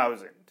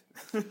 1,000.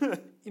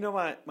 You know,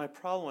 my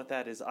problem with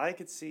that is I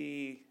could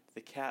see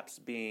the caps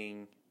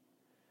being...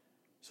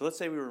 So let's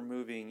say we were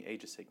moving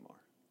Age of Sigmar,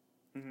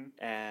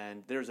 mm-hmm.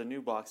 and there's a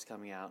new box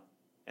coming out,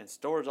 and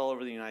stores all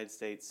over the United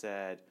States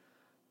said,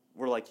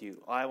 we're like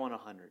you, I want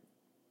 100.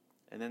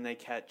 And then they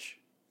catch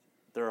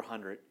their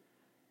 100,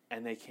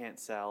 and they can't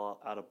sell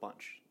out a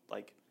bunch.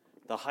 Like,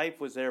 the hype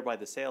was there by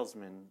the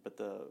salesman, but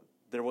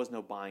there was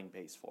no buying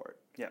base for it.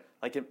 Yeah.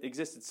 Like, it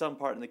existed some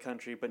part in the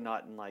country, but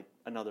not in, like,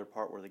 another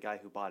part where the guy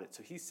who bought it.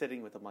 So he's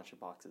sitting with a bunch of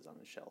boxes on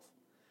the shelf.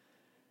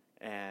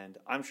 And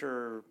I'm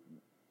sure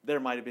there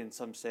might have been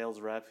some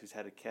sales rep who's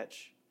had to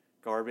catch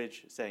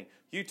garbage saying,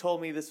 you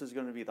told me this was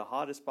going to be the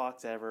hottest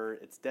box ever.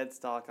 It's dead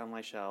stock on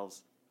my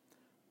shelves.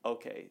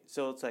 Okay,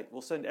 so it's like,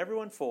 we'll send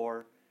everyone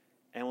 4,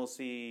 and we'll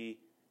see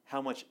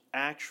how much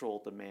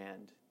actual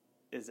demand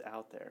is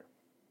out there.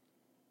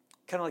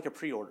 Kind of like a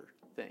pre-order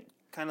thing.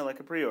 Kind of like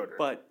a pre-order.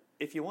 But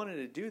if you wanted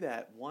to do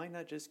that, why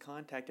not just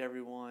contact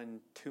everyone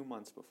 2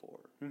 months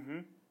before? Mm-hmm.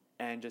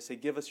 And just say,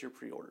 give us your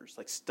pre-orders.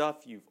 Like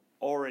stuff you've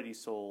already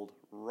sold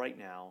right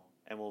now,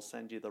 and we'll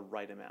send you the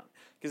right amount.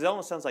 Because it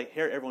almost sounds like,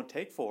 here, everyone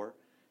take 4.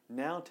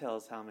 Now tell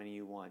us how many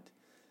you want.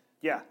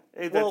 Yeah,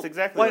 that's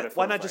exactly what it feels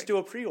why not like. just do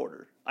a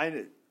pre-order?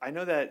 I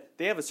know that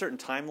they have a certain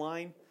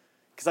timeline,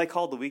 because I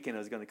called the weekend it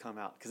was going to come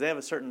out, because they have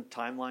a certain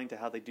timeline to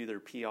how they do their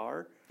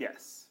PR.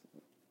 Yes.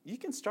 You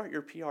can start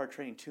your PR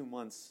train 2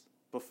 months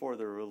before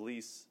the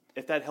release,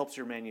 if that helps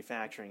your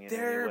manufacturing in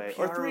any way.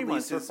 PR Or 3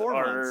 months or 4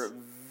 are months.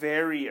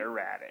 very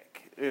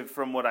erratic,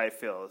 from what I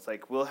feel. It's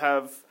like we'll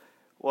have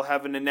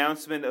an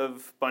announcement of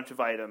a bunch of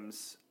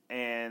items,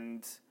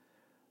 and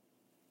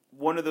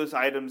one of those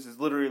items is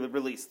literally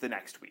released the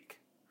next week.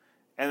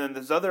 And then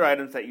there's other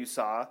items that you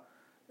saw,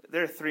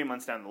 they're 3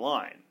 months down the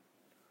line.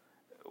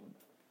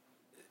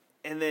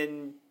 And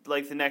then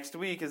like the next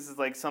week is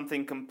like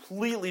something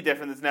completely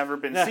different that's never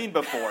been seen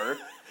before.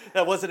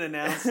 That wasn't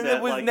announced.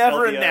 It was like,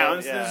 never LVO,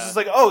 announced. Yeah. It's just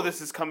like, oh,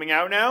 this is coming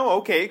out now?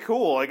 Okay,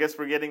 cool. I guess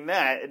we're getting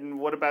that. And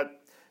what about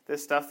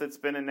this stuff that's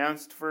been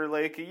announced for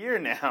like a year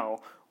now?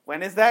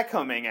 When is that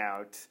coming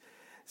out?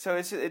 So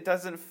it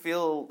doesn't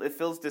feel, it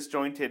feels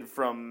disjointed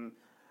from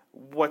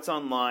what's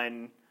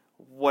online,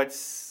 what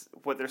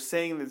they're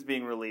saying that's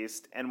being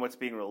released, and what's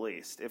being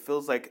released. It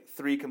feels like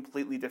three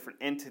completely different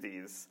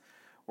entities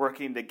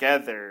working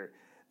together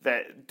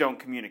that don't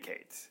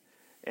communicate.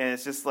 And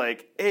it's just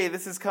like, hey,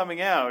 this is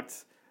coming out,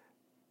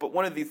 but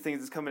one of these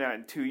things is coming out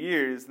in 2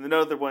 years, and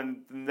the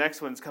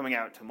next one's coming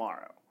out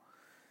tomorrow.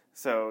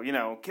 So,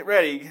 get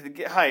ready,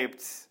 get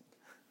hyped.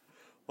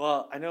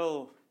 Well, I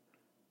know,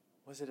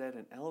 was it at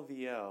an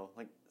LVO,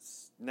 like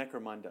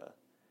Necromunda,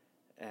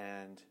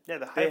 and... Yeah,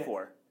 the Hive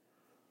War.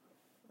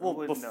 Well,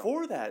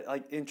 before that,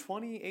 like in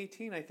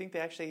 2018, I think they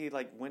actually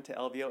like went to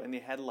LVO and they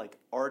had like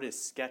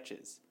artist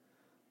sketches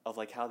of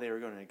like how they were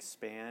going to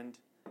expand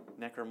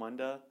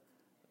Necromunda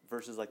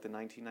versus like the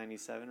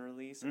 1997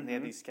 release, and they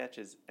had these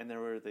sketches, and there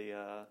were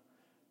the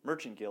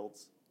merchant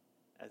guilds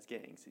as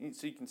gangs,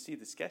 so you can see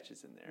the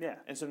sketches in there. Yeah.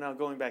 And so now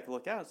going back to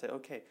look out and say,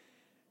 okay,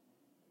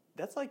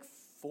 that's like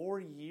 4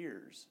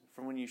 years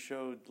from when you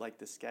showed like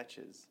the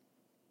sketches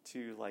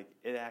to like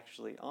it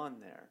actually on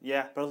there.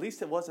 Yeah. But at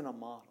least it wasn't a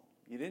model.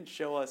 You didn't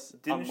show us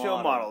show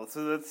a model.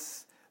 So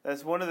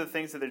that's one of the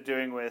things that they're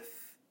doing with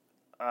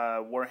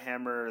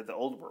Warhammer: The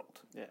Old World.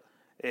 Yeah.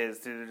 Is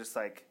they're just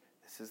like,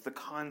 this is the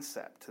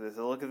concept.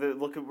 Look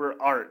at our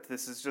art.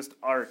 This is just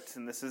art,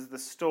 and this is the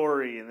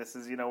story, and this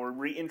is we're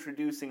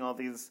reintroducing all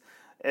these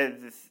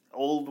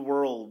old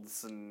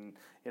worlds, and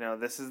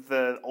this is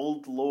the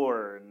old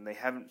lore, and they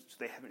haven't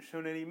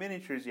shown any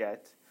miniatures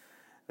yet.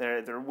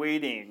 They're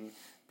waiting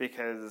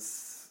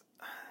because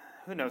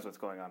who knows what's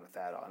going on with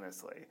that,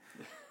 honestly.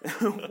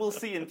 We'll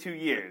see in 2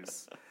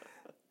 years.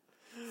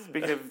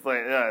 Because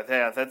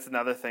that's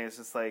another thing. It's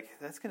just like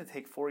that's going to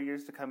take 4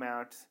 years to come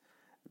out.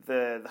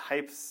 The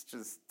hype's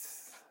just.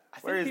 I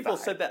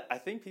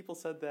think people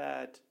said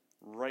that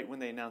right when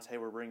they announced, "Hey,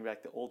 we're bringing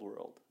back the Old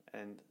World,"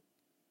 and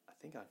I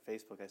think on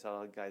Facebook I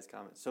saw a guy's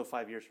comment. So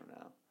 5 years from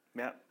now.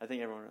 Yeah. I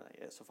think everyone was like,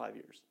 yeah, so 5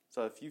 years.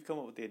 So if you come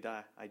up with the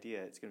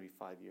idea, it's going to be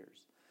 5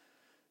 years.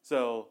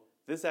 So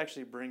this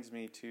actually brings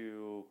me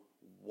to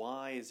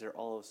why is there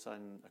all of a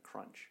sudden a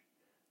crunch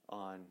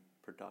on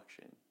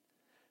production?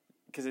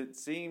 Because it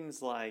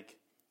seems like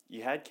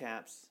you had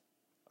caps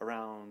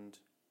around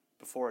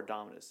before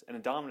Indominus.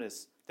 And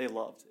Indominus, they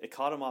loved. It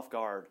caught them off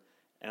guard,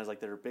 and it was like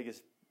their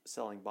biggest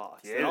selling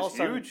box. Yeah, and all it's of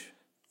a sudden, huge.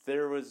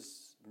 There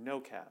was no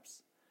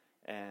caps.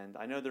 And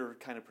I know they're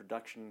kind of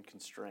production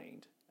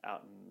constrained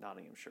out in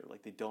Nottinghamshire.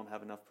 Like they don't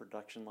have enough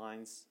production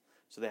lines,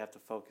 so they have to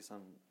focus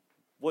on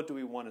what do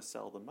we want to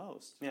sell the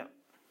most. Yeah.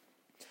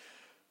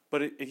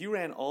 But if you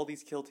ran all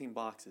these Kill Team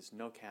boxes,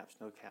 no caps,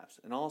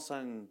 and all of a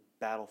sudden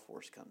Battle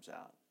Force comes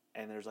out,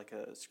 and there's like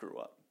a screw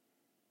up.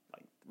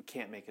 Like, we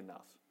can't make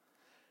enough.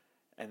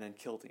 And then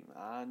Kill Team,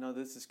 no,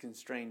 this is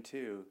constrained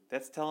too.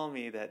 That's telling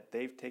me that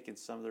they've taken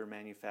some of their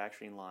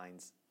manufacturing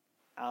lines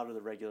out of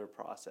the regular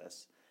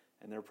process,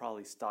 and they're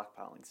probably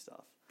stockpiling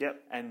stuff.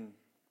 Yep. And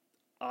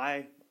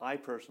I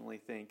personally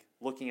think,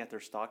 looking at their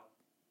stock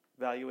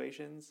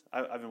valuations,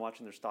 I've been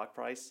watching their stock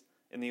price.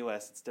 In the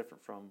U.S., it's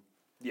different from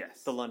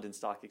the London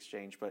Stock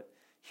Exchange, but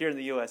here in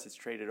the U.S., it's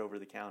traded over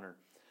the counter.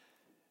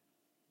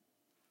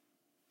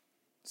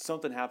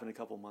 Something happened a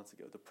couple months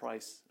ago. The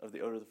price of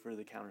the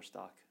over-the-counter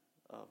stock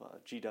of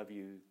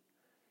GW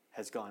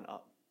has gone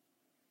up.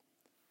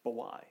 But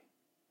why?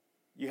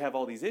 You have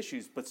all these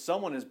issues, but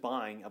someone is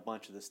buying a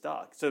bunch of the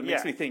stock. So it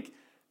makes me think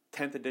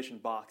 10th edition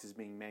box is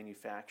being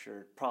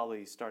manufactured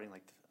probably starting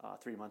like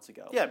 3 months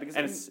ago. Yeah, because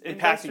it's impacting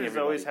investors everybody.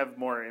 always have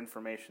more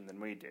information than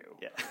we do.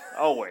 Yeah.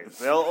 Always.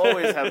 They'll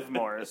always have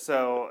more.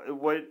 So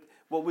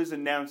what was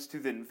announced to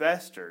the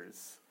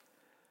investors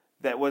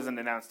that wasn't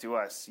announced to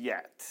us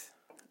yet?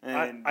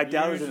 And I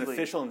doubt it was an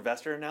official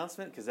investor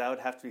announcement because that would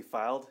have to be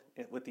filed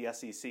with the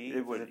SEC.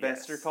 It would,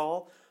 investor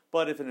call.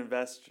 But if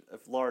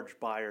if large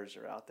buyers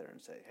are out there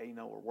and say, "Hey,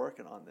 we're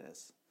working on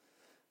this,"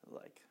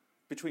 like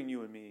between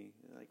you and me,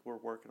 like we're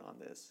working on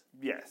this.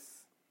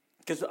 Yes.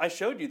 Because I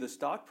showed you the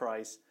stock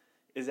price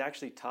is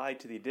actually tied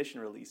to the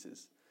edition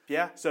releases.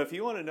 Yeah. So if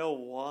you want to know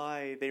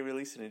why they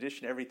release an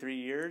edition every 3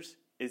 years,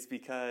 it's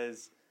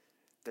because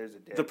there's a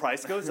dip. The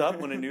price goes up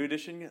when a new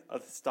edition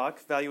of the stock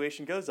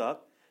valuation goes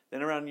up.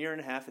 Then around a year and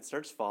a half, it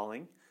starts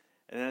falling.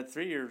 And then at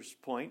 3 years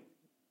point,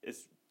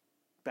 it's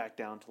back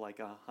down to like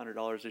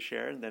 $100 a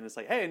share. And then it's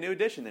like, hey, a new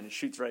edition. Then it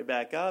shoots right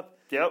back up.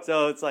 Yep.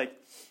 So it's like,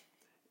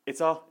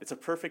 it's a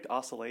perfect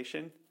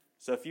oscillation.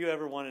 So if you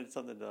ever wanted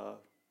something to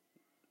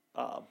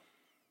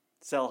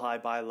sell high,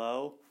 buy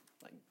low,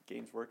 like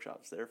Games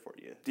Workshop's there for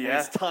you. Yeah. And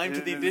it's time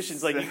to the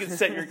editions. Like you can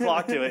set your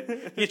clock to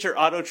it. Get your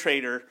auto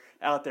trader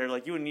out there.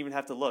 Like you wouldn't even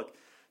have to look.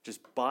 Just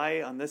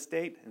buy on this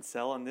date and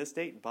sell on this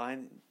date. Buy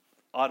and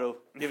auto.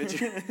 Give it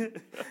to you.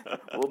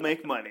 We'll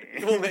make money.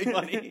 We'll make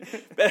money.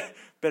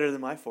 Better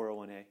than my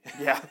 401k.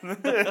 Yeah.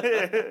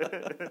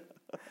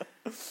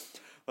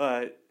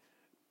 But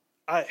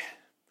I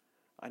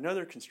know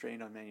they're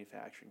constrained on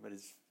manufacturing, but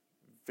it's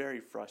very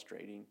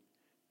frustrating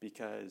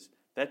because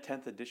that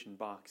 10th edition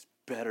box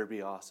better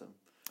be awesome.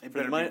 It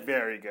better be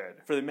very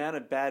good. For the amount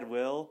of bad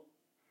will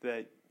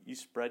that you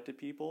spread to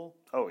people.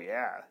 Oh,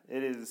 yeah.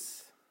 It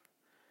is...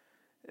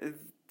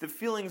 The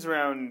feelings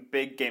around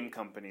big game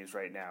companies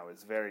right now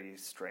is very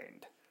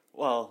strained.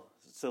 Well,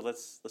 so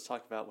let's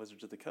talk about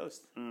Wizards of the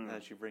Coast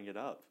as you bring it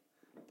up.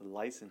 The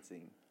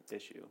licensing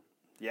issue.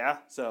 Yeah.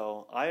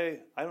 So I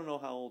don't know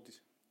how old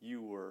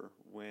you were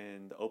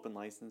when the open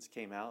license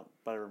came out,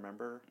 but I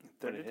remember...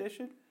 Third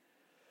edition?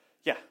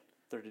 Yeah,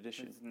 third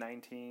edition. It was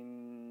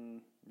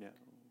 19... Yeah.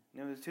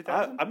 No, it was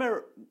 2000? I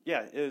remember,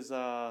 yeah, it was,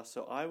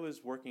 so I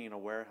was working in a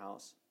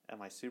warehouse, and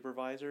my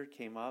supervisor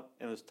came up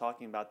and was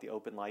talking about the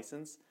open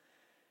license,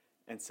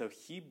 and so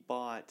he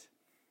bought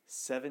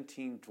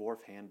 17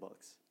 dwarf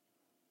handbooks,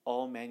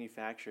 all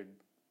manufactured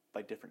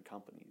by different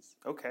companies.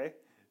 Okay.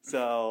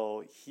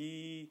 So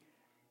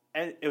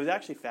and it was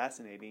actually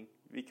fascinating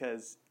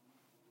because,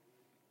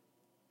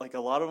 like, a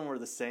lot of them were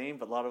the same,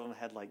 but a lot of them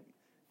had, like,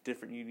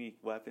 different unique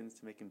weapons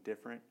to make them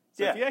different.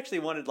 So if you actually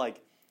wanted,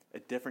 like, a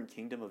different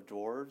kingdom of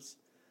dwarves,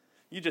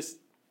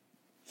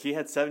 he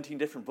had 17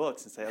 different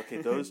books and say,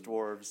 okay, those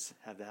dwarves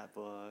have that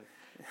book.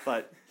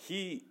 But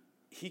he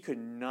could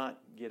not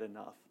get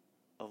enough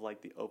of,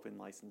 like, the open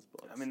license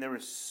books. I mean, there were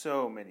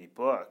so many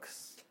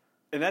books.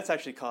 And that's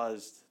actually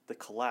caused the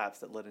collapse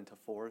that led into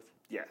fourth.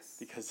 Yes.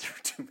 Because there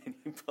were too many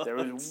books. There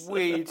was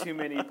way too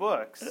many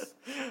books.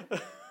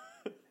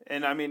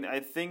 And, I mean, I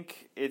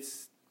think a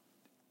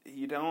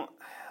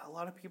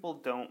lot of people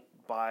don't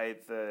buy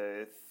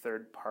the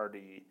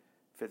third-party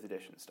 5th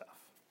edition stuff.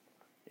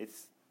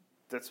 There's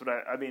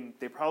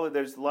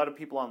a lot of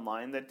people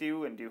online that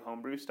do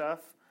homebrew stuff,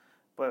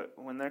 but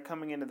when they're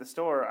coming into the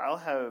store, I'll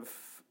have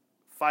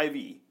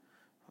 5e,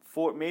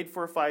 made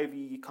for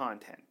 5e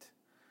content,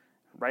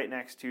 right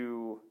next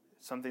to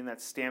something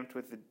that's stamped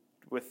with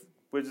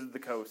Wizards of the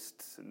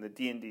Coast and the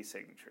D&D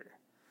signature.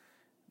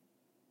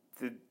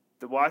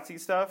 The WotC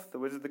stuff, the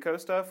Wizards of the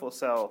Coast stuff, will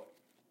sell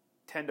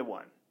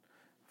 10-1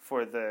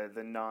 for the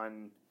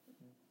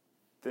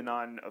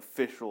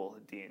non-official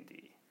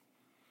D&D.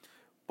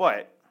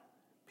 But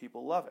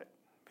people love it.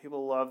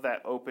 People love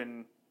that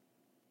open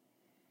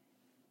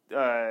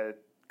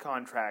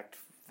contract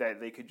that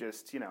they could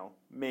just,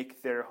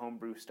 make their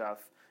homebrew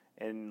stuff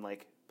and,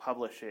 like,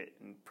 publish it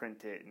and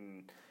print it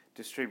and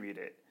distribute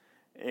it.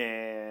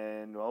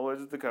 And, well,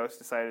 Wizards of the Coast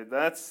decided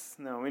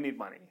we need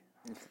money.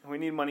 We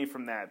need money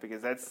from that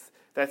because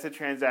that's a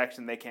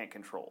transaction they can't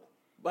control.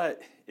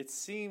 But it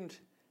seemed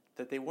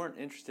that they weren't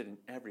interested in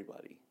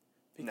everybody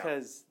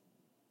because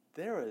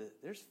there's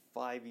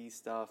 5e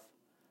stuff.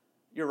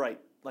 You're right.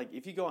 Like,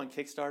 if you go on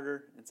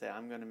Kickstarter and say,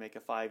 I'm going to make a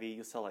 5e,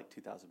 you'll sell like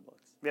 2,000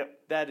 books. Yep.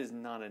 That is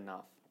not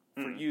enough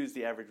for you as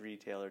the average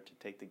retailer to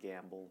take the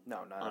gamble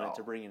on it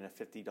to bring in a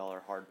 $50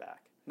 hardback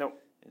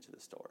into the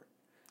store.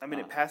 I mean,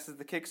 it passes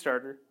the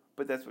Kickstarter,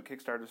 but that's what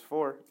Kickstarter's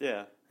for.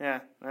 Yeah. Yeah,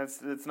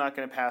 it's not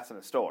going to pass in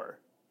a store.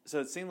 So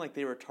it seemed like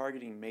they were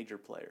targeting major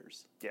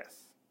players.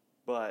 Yes.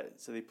 But,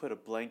 so they put a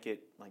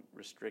blanket, like,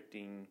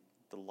 restricting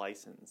the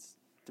license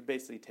to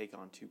basically take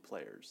on 2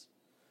 players.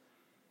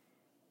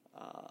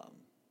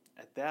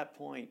 At that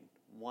point,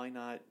 why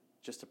not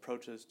just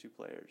approach those 2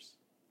 players?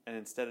 And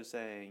instead of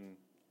saying,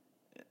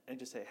 and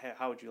just say, hey,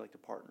 how would you like to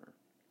partner?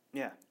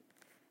 Yeah.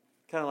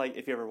 Kind of like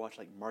if you ever watch,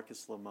 like,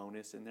 Marcus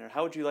Lemonis in there.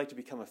 How would you like to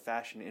become a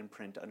fashion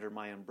imprint under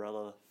my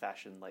umbrella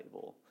fashion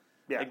label?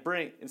 Yeah. Like,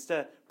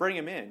 bring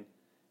him in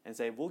and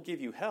say, we'll give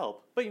you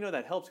help, but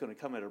that help's going to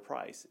come at a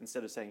price,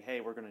 instead of saying,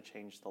 hey, we're going to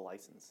change the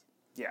license.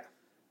 Yeah,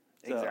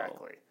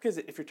 exactly. Because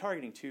if you're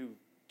targeting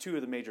two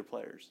of the major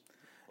players,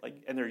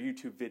 like, and their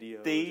YouTube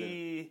videos...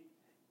 They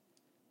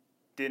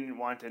didn't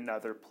want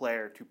another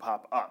player to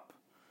pop up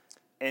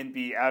and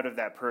be out of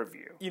that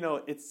purview.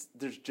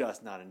 There's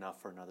just not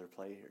enough for another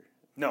player.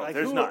 No, like,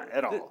 there's not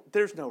at all.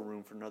 There's no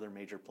room for another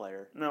major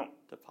player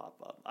to pop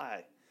up.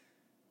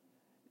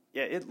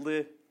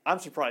 I'm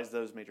surprised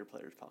those major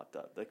players popped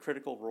up. The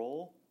Critical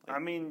Role.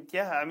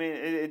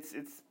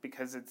 It's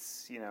because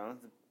it's the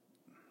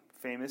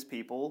famous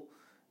people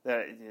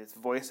that it's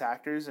voice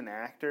actors and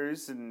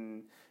actors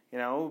and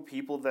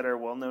people that are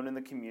well known in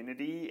the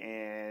community,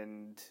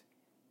 and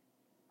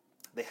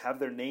they have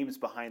their names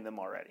behind them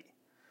already.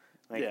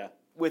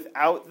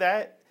 Without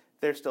that,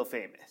 they're still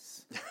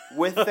famous.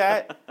 With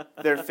that,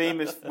 they're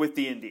famous with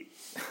D&D.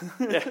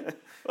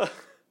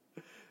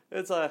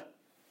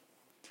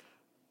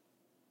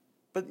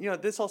 But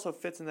this also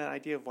fits in that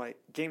idea of why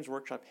Games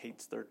Workshop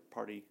hates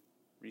third-party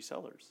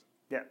resellers.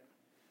 Yeah.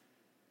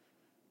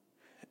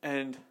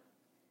 And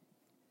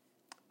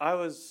I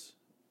was,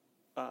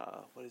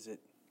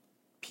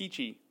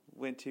 Peachy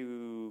went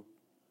to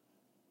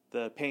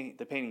the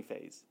painting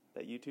phase,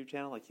 that YouTube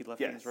channel, like he left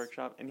Games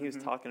Workshop, and he was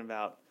talking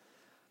about,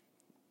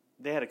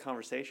 they had a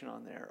conversation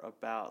on there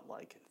about,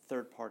 like,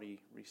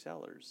 third-party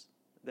resellers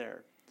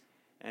there.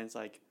 And it's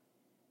like,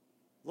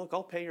 look,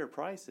 I'll pay your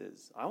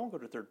prices. I won't go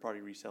to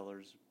third-party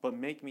resellers, but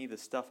make me the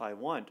stuff I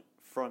want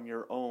from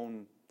your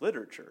own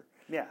literature.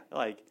 Yeah.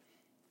 Like,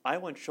 I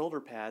want shoulder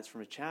pads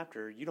from a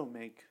chapter you don't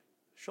make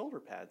shoulder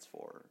pads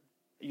for.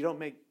 You don't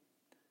make,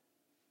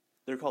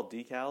 they're called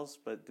decals,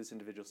 but this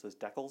individual says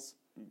decals,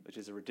 which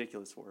is a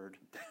ridiculous word.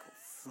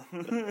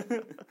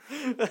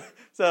 Decals.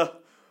 So,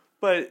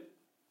 but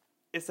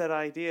it's that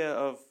idea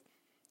of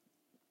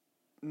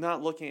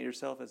not looking at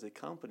yourself as a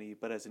company,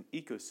 but as an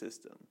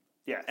ecosystem.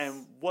 Yes.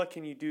 And what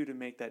can you do to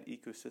make that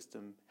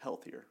ecosystem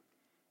healthier?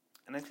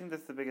 And I think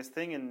that's the biggest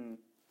thing in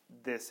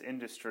this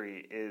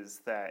industry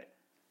is that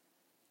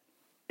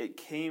it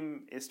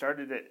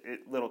started at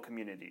little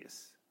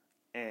communities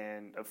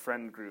and of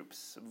friend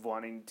groups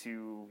wanting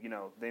to,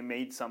 they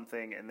made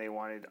something and they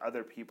wanted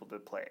other people to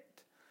play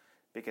it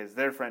because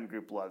their friend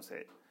group loves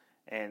it.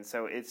 And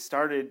so it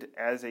started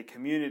as a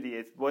community.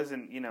 It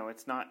wasn't,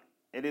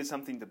 it is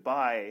something to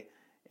buy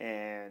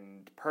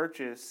and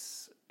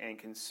purchase and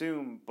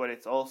consume, but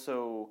it's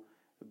also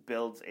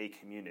builds a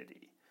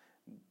community.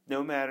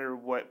 No matter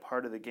what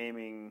part of the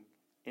gaming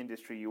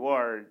industry you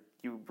are,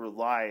 you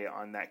rely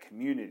on that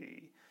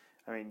community.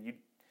 I mean,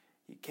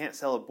 you can't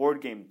sell a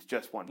board game to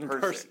just one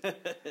person.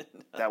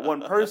 That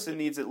one person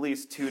needs at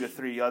least 2 to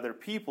 3 other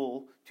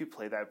people to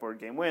play that board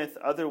game with.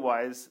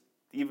 Otherwise,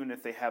 even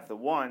if they have the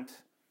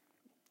want,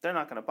 they're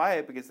not going to buy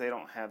it because they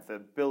don't have the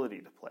ability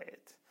to play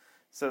it.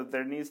 So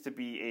there needs to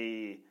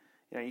be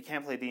you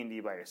can't play D&D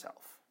by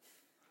yourself.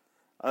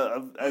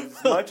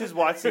 As much as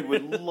WotC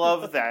would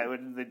love that,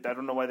 I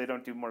don't know why they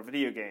don't do more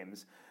video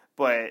games,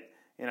 but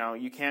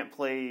you can't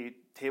play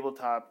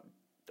tabletop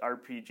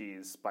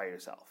RPGs by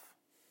yourself.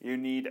 You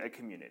need a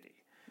community,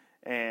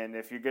 and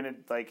if you're gonna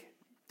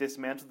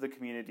dismantle the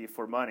community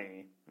for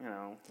money,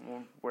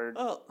 where.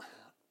 Well,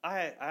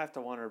 I have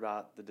to wonder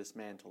about the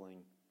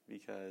dismantling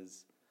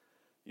because,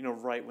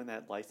 right when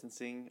that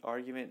licensing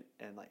argument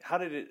and how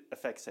did it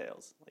affect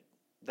sales?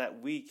 That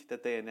week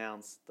that they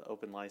announced the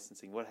open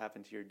licensing, what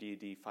happened to your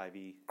D&D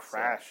 5e?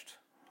 Crashed.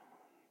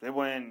 They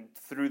went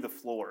through the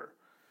floor.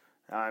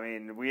 I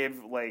mean, we have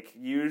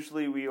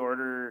usually we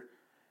order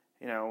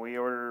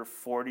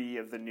 40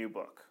 of the new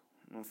book,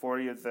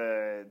 40 of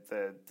the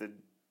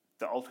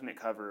alternate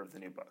cover of the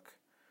new book,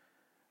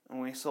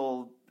 and we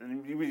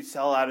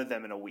sell out of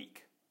them in a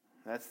week.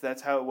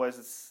 That's how it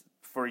was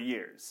for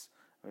years.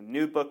 When the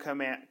new book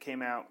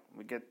came out,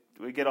 we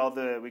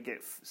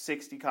get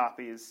 60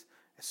 copies.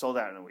 Sold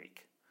out in a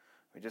week.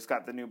 We just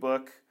got the new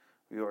book.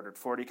 We ordered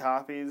 40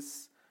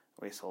 copies.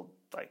 We sold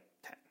 10.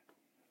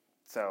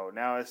 So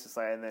now it's just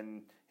and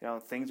then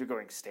things are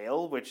going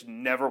stale, which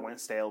never went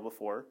stale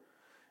before.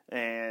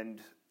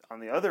 And on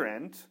the other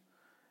end,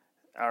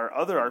 our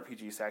other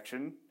RPG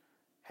section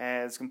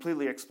has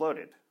completely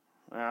exploded.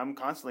 I'm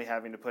constantly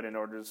having to put in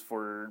orders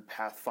for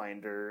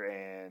Pathfinder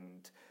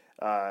and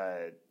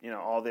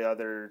all the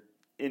other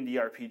indie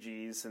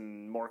RPGs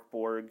and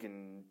Morkborg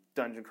and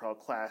Dungeon Crawl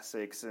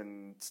Classics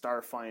and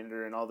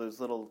Starfinder and all those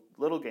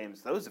little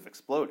games. Those have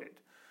exploded.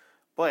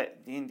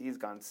 But D&D's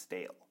gone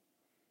stale.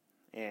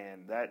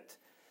 And that,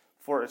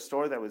 for a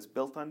store that was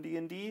built on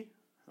D&D,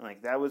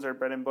 that was our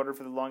bread and butter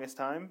for the longest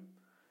time,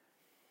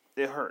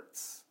 it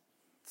hurts.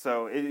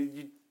 So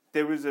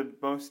there was a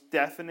most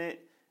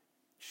definite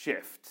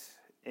shift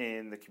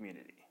in the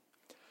community.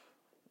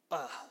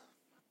 I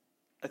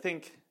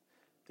think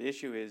the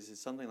issue is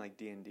something like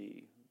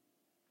D&D.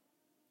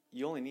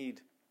 You only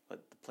need the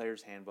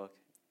player's handbook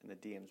and the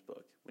DM's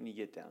book when you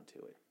get down to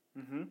it.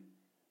 Mm-hmm.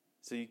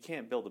 So you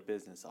can't build a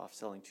business off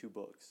selling 2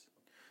 books.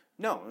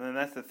 No, and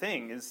that's the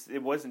thing, is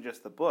it wasn't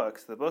just the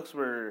books. The books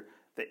were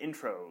the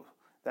intro.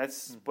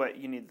 That's but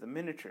you need the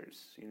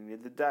miniatures. You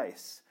need the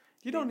dice.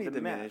 You don't need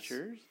the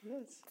miniatures.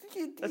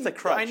 That's a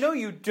crutch. I know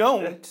you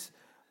don't,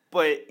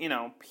 but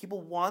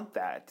people want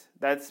that.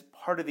 That's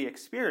part of the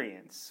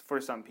experience for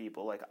some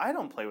people. I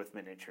don't play with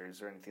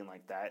miniatures or anything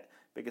like that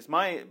because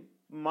my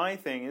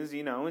thing is,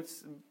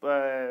 it's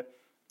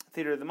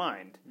theater of the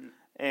mind. Mm.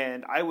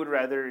 And I would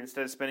rather,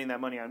 instead of spending that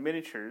money on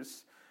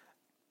miniatures,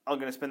 I'm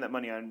going to spend that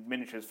money on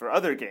miniatures for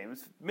other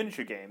games,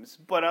 miniature games,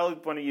 but I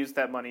want to use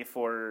that money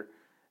for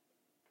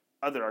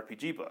other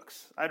RPG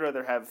books. I'd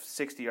rather have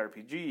 60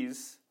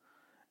 RPGs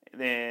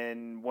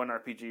than one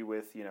RPG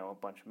with, a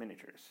bunch of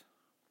miniatures.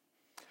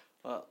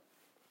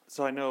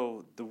 So I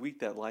know the week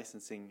that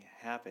licensing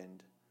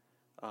happened,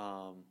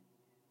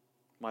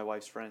 my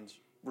wife's friends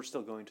were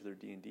still going to their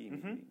D&D mm-hmm.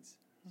 meetings.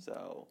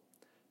 So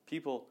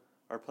people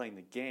are playing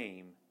the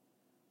game,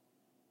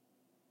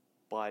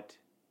 but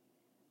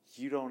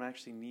you don't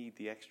actually need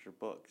the extra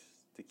books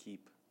to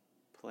keep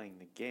playing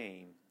the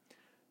game.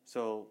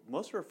 So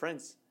most of her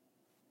friends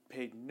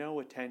paid no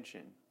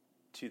attention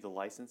to the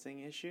licensing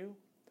issue,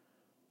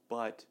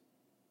 but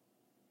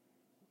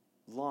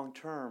long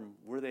term,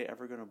 were they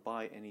ever going to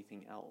buy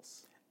anything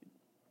else?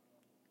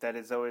 That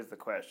is always the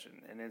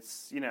question. And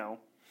it's,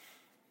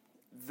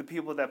 the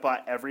people that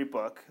bought every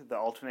book, the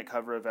alternate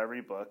cover of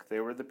every book, they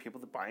were the people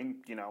that buying,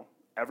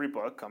 every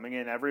book, coming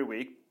in every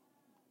week,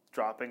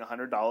 dropping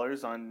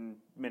 $100 on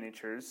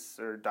miniatures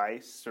or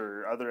dice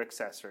or other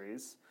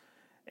accessories.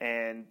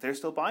 And they're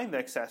still buying the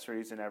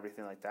accessories and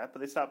everything like that, but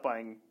they stopped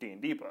buying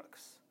D&D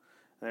books.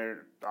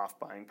 They're off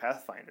buying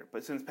Pathfinder.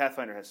 But since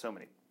Pathfinder has so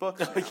many books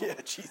now,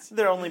 jeez.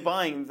 they're only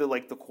buying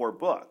the core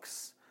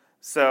books.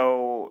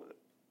 So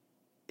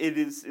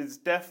it's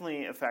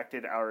definitely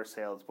affected our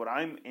sales. What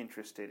I'm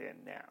interested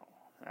in now,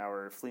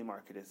 our flea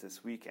market is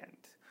this weekend.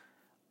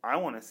 I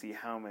want to see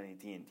how many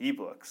D&D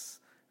books,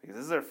 because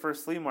this is our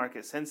first flea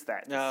market since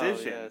that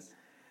decision. Oh, yes.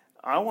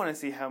 I want to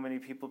see how many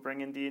people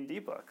bring in D&D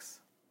books.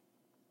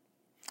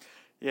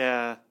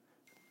 Yeah.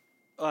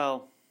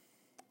 Well,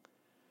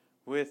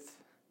 with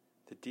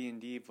the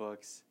D&D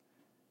books,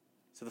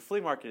 so the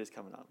flea market is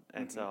coming up,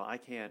 and so I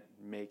can't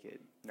make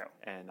it. No.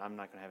 And I'm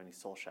not going to have any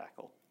Soul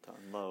Shackle to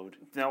unload.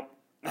 Nope.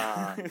 So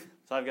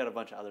I've got a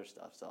bunch of other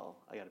stuff, so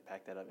I got to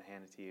pack that up and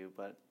hand it to you.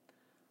 But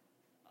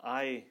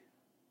I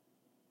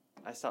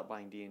stopped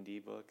buying D&D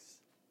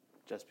books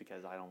just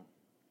because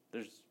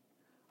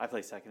I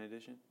play second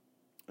edition.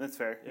 That's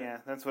fair. Yeah. Yeah,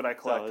 that's what I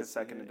collect is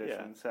second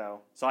edition. Yeah.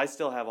 So I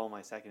still have all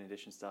my second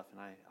edition stuff,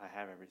 and I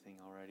have everything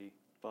already.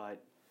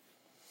 But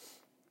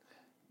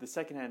the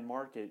secondhand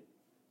market,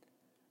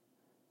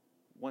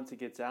 once it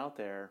gets out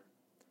there,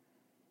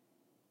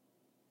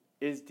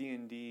 is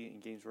D&D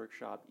and Games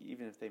Workshop,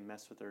 even if they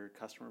mess with their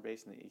customer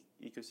base and the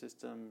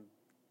ecosystem,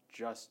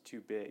 just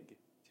too big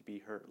to be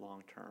hurt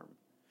long term?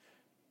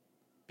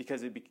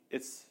 Because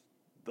it's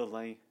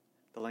the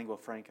lingua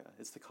franca.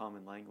 It's the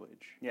common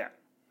language. Yeah.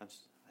 I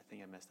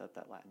think I messed up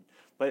that Latin,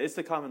 but it's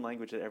the common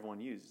language that everyone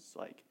uses,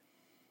 like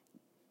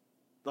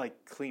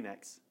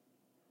Kleenex.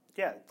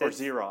 Yeah, or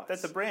Xerox.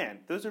 That's a brand.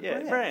 Those are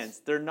brands.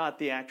 They're not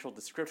the actual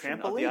description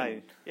of the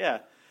item. Trampoline.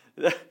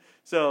 Yeah.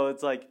 So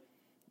it's like,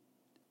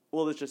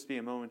 will this just be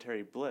a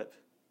momentary blip?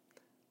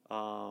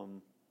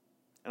 And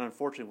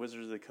unfortunately,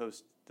 Wizards of the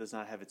Coast does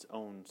not have its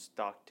own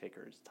stock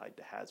tickers tied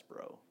to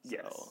Hasbro.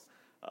 Yes. So,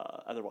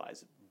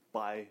 otherwise,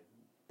 buy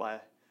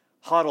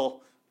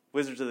hodl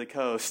Wizards of the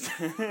Coast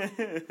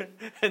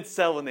and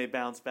sell when they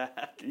bounce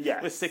back.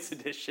 Yes. With 6th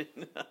edition.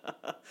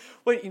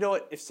 Wait, you know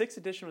what? If 6th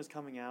edition was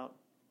coming out,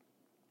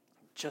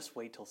 just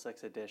wait till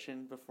 6th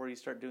edition before you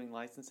start doing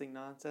licensing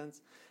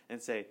nonsense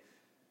and say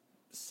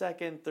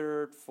 2nd,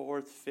 3rd,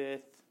 4th, 5th.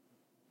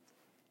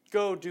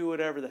 Go do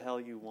whatever the hell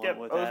you want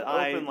with that.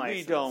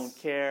 We don't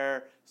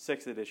care.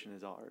 6th edition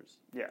is ours.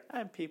 Yeah.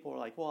 And people are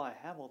like, well, I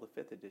have all the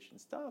 5th edition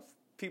stuff.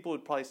 People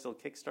would probably still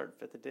kickstart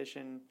 5th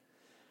edition.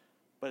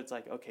 But it's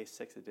like, okay,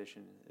 6th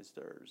edition is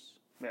theirs.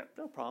 Yeah.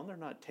 No problem. They're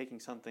not taking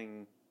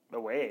something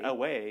away.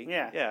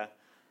 Yeah. They're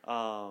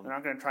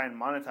not going to try and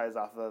monetize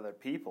off of other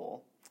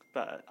people.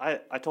 But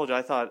I told you,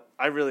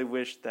 I really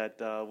wish that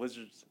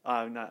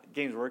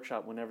Games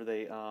Workshop, whenever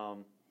they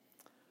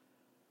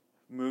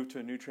move to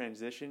a new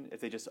transition,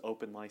 if they just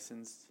open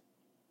license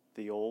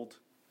the old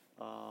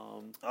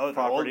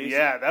properties.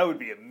 That would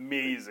be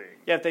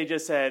amazing. Yeah, if they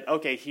just said,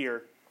 okay,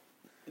 here,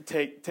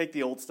 take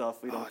the old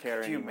stuff. We don't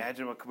care anymore. Can you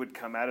imagine what would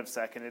come out of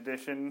 2nd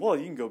edition? Well,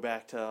 you can go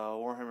back to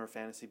Warhammer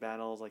Fantasy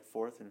Battles, like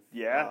 4th and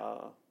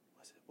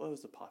what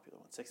was the popular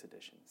one? 6th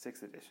edition.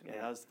 6th edition.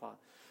 Yeah, that was the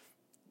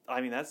I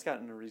mean, that's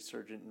gotten a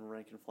resurgent in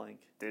rank and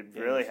flank. It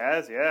really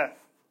has, yeah.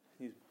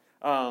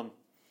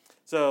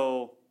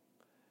 So,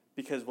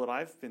 because what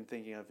I've been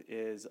thinking of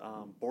is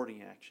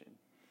boarding action.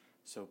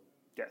 So,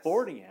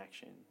 boarding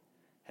action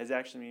has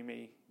actually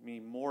made me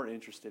more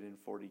interested in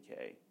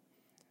 40K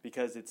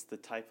because it's the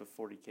type of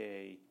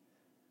 40K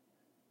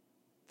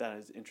that I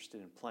was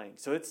interested in playing.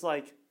 So, it's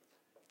like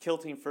Kill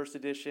Team 1st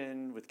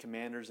edition with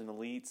commanders and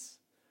elites,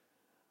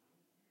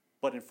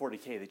 but in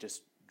 40K, they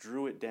just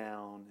drew it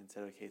down and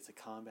said, okay, it's a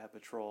combat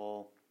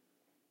patrol.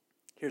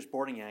 Here's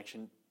boarding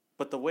action.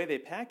 But the way they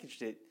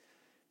packaged it,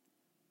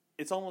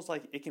 it's almost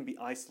like it can be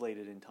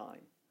isolated in time.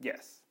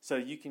 Yes. So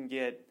you can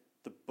get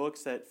the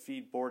books that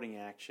feed boarding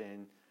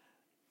action,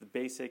 the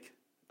basic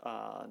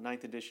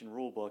 9th edition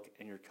rule book,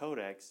 and your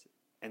codex,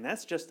 and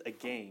that's just a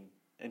game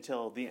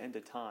until the end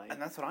of time.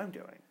 And that's what I'm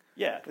doing.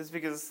 Yeah. It's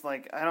because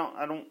I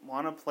don't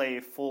want to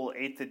play full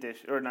 8th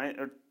edition or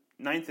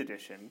 9th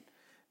edition.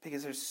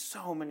 Because there's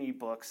so many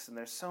books and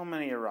there's so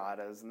many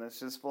erratas and there's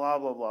just blah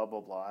blah blah blah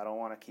blah. I don't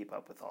want to keep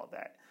up with all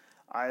that.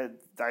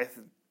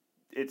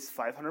 It's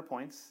 500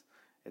 points.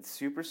 It's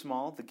super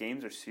small. The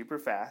games are super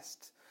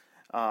fast,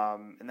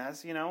 and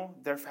that's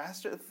they're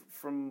faster.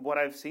 From what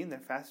I've seen, they're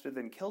faster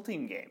than Kill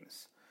Team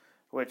games,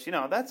 which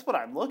that's what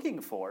I'm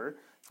looking for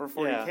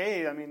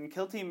 40K. Yeah. I mean,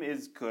 Kill Team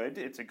is good.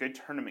 It's a good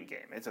tournament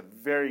game. It's a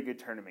very good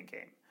tournament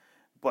game,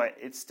 but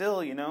it's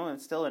still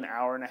it's still an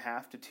hour and a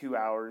half to 2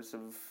 hours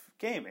of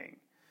gaming.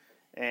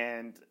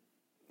 And,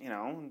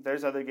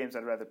 there's other games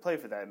I'd rather play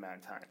for that amount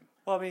of time.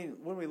 Well, I mean,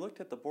 when we looked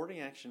at the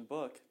boarding action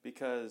book,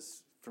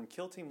 because from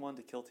Kill Team 1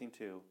 to Kill Team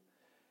 2,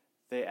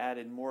 they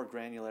added more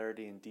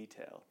granularity and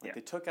detail.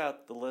 They took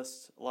out a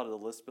lot of the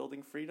list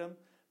building freedom,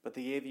 but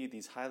they gave you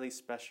these highly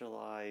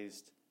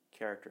specialized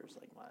characters,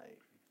 like my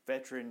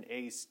veteran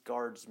ace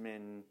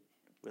guardsman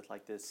with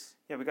this.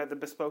 Yeah, we got the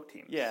bespoke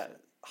teams. Yeah,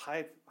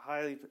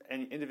 highly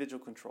and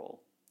individual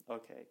control.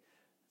 Okay,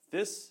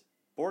 this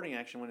boarding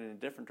action went in a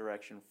different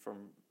direction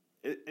from...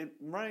 It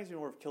reminds me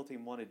more of Kill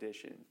Team 1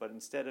 edition, but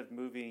instead of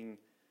moving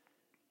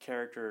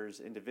characters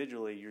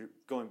individually, you're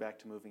going back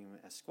to moving them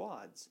as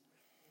squads.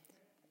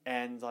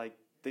 And like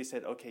they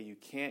said, okay, you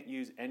can't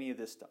use any of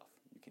this stuff.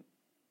 You can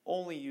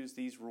only use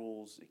these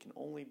rules. It can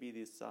only be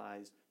this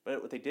size.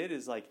 But what they did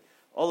is like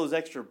all those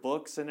extra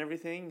books and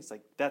everything, it's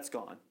like that's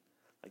gone.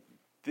 Like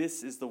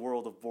this is the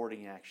world of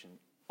boarding action.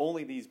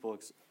 Only these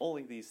books,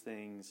 only these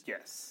things.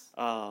 Yes.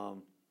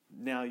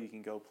 Now you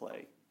can go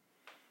play.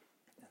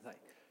 It's like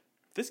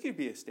this could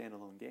be a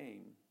standalone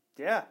game.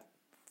 Yeah.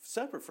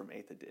 Separate from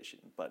 8th edition,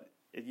 but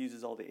it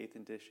uses all the 8th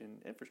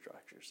edition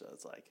infrastructure. So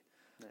it's like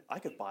I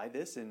could buy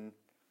this and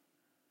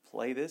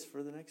play this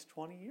for the next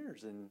 20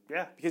 years. And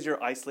yeah, because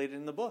you're isolated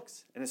in the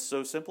books and it's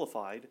so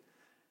simplified.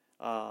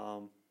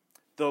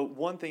 The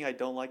one thing I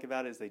don't like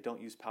about it is they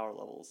don't use power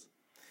levels.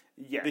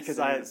 Yes. Because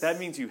that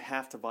means you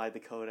have to buy the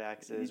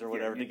codexes or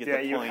whatever to get the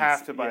points. Yeah, you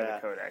have to buy the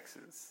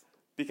codexes.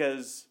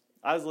 Because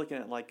I was looking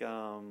at like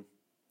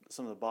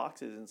some of the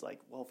boxes and it's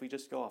like, well, if we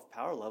just go off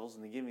power levels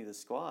and they give me the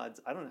squads,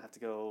 I don't have to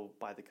go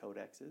buy the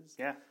codexes.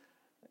 Yeah.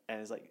 And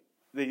it's like,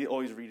 they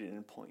always read it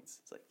in points.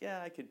 It's like,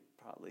 yeah, I could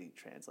probably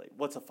translate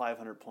what's a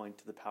 500 point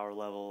to the power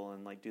level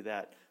and like do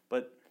that.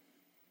 But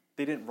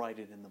they didn't write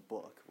it in the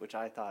book, which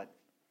I thought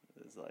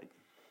was like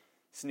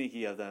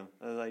sneaky of them.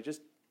 I was like,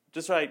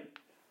 just write,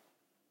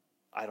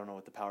 I don't know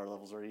what the power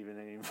levels are even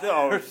anymore.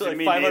 No, like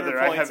me neither.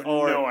 I have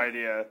no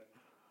idea.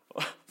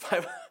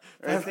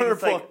 500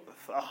 points. Like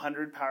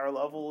 100 power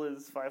level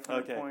is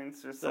 500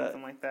 points or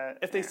something like that.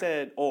 If they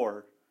said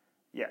or,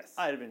 yes,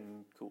 I'd have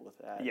been cool with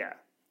that. Yeah.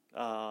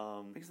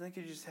 Because then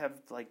you just have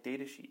like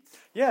data sheets.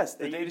 Yes,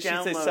 the data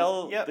sheets they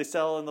sell. Yep. They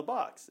sell in the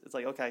box. It's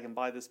like, okay, I can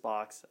buy this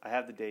box. I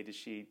have the data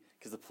sheet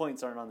because the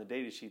points aren't on the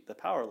data sheet. The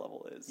power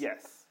level is.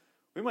 Yes.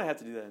 We might have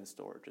to do that in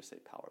store. Just say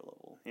power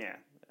level. Yeah.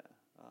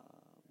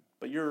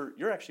 But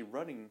you're actually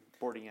running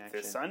boarding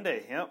action this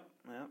Sunday. Yep.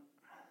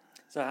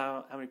 So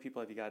how many people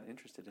have you got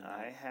interested in that?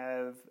 I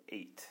have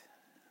 8.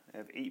 I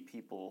have 8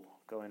 people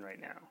going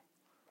right now.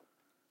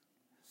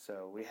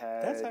 So we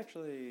had... That's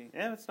actually...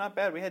 Yeah, it's not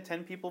bad. We had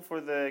 10 people for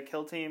the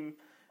kill team,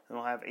 and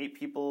we'll have 8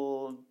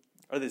 people...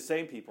 Are they the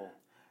same people?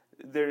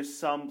 There's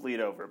some bleed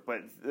over,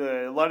 but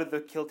a lot of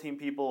the kill team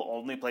people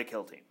only play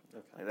kill team.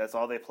 Okay. Like, that's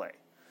all they play.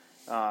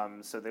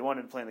 So they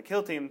wanted to play in the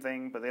kill team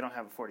thing, but they don't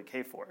have a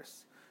 40K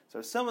force.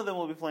 So some of them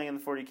will be playing in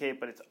the 40K,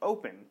 but it's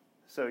open.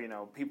 So,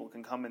 people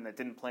can come in that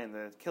didn't play in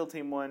the kill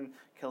team one.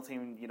 Kill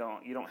team, you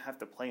don't have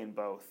to play in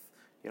both.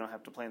 You don't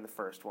have to play in the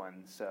first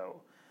one. So,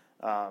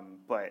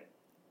 but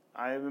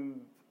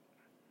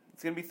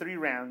it's going to be 3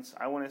 rounds.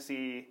 I want to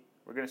see,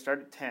 we're going to start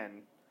at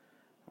 10.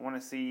 I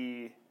want to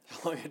see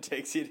how long it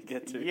takes you to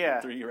get to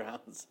 3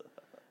 rounds.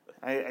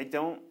 I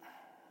don't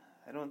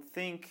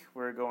think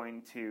we're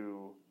going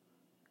to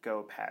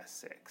go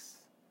past 6.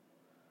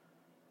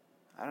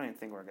 I don't even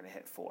think we're going to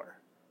hit 4.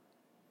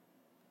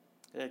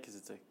 Yeah, because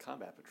it's a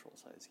combat patrol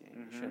size game.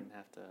 Mm-hmm. You shouldn't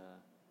have to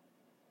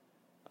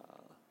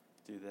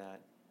do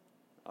that.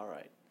 All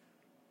right.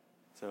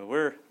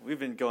 So we've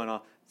been going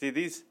on. See,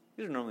 these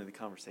are normally the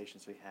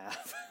conversations we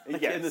have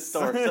in the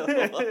store.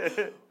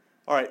 So.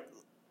 All right.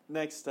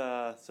 Next,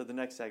 so the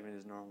next segment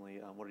is normally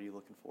what are you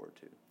looking forward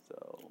to?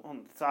 So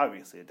it's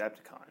obviously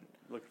Adepticon.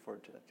 Looking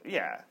forward to that.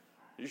 Yeah.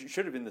 It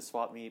should have been the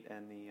swap meet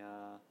and the.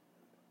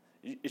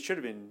 It should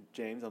have been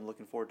James. I'm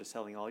looking forward to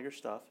selling all your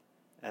stuff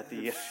at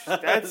the.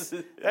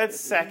 that's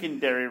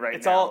secondary right now.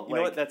 It's all you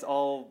know what? That's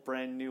all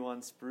brand new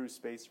on Spruce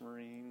Space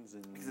Marines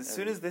and. Because as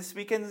soon as this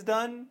weekend's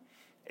done,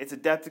 it's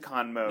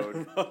Adepticon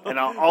mode, and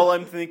all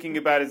I'm thinking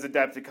about is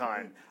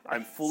Adepticon.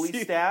 I'm fully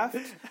staffed.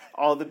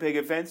 All the big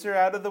events are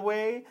out of the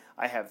way.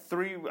 I have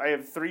 3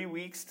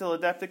 weeks till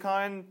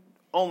Adepticon.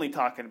 Only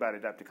talking about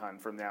Adepticon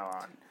from now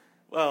on.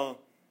 Well,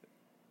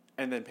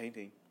 and then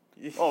painting.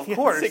 Oh, of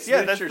course.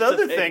 Yeah, that's the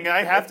other thing.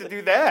 I have to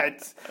do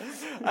that.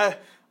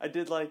 I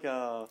did like...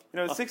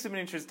 6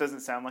 miniatures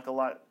doesn't sound like a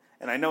lot,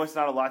 and I know it's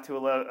not a lot to a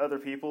lot of other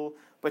people,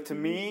 but to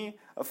me,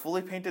 a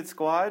fully painted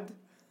squad,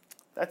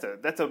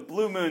 that's a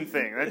blue moon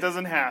thing. That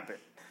doesn't happen.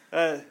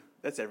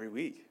 That's every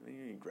week.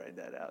 You can grind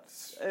that out.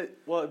 It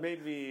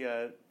made me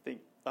think...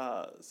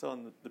 so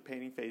on the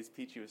painting phase,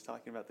 Peachy was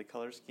talking about the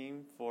color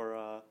scheme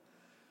for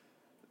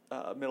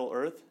Middle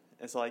Earth,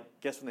 and so I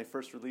guess when they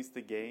first released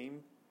the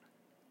game...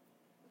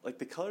 Like,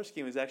 the color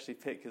scheme was actually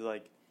picked because,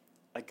 like,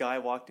 a guy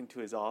walked into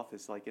his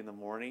office, like, in the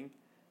morning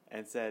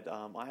and said,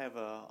 I have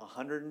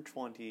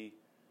 120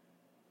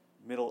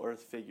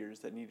 Middle-earth figures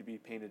that need to be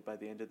painted by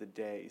the end of the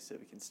day so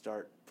we can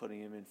start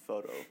putting them in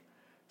photo.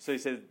 So he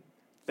said,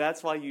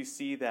 that's why you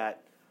see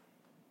that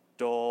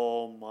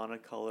dull,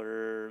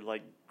 monocolor,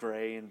 like,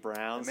 gray and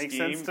brown scheme. Makes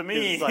sense to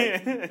me.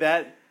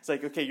 It's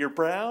like, okay, your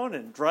brown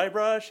and dry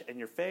brush and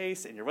your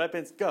face and your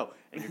weapons, go.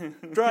 And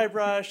your dry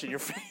brush and your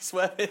face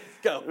weapons,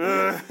 go.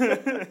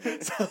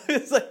 So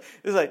it's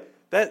like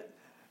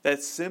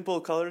that simple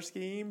color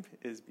scheme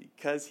is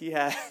because he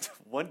had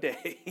one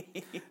day.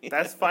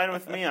 That's fine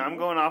with me. I'm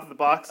going off the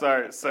box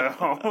art,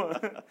 so.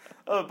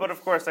 But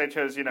of course I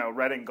chose,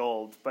 red and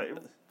gold.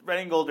 But red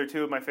and gold are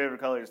 2 of my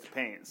favorite colors to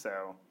paint,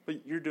 so.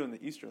 But you're doing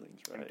the Easterlings,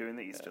 right? I'm doing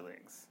the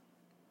Easterlings.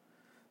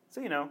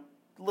 So,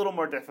 a little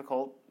more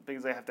difficult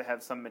because I have to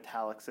have some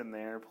metallics in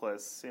there,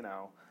 plus,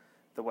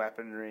 the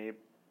weaponry.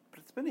 But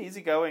it's been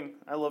easy going.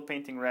 I love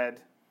painting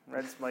red.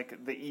 Red's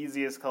like the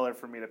easiest color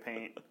for me to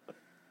paint.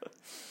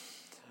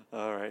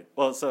 All right.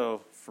 Well,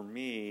 so for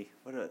me,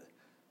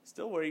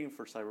 still waiting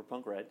for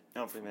Cyberpunk Red.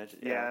 Oh, as we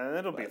mentioned. yeah,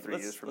 it'll be 3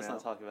 years from now.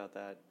 Let's not talk about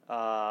that.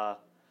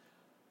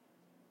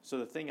 So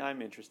the thing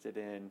I'm interested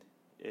in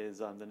is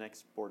the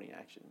next boarding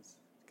actions,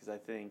 because I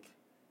think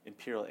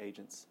Imperial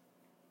agents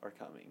are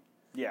coming.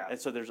 Yeah. And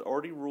so there's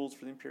already rules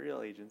for the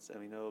Imperial agents, and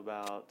we know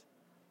about,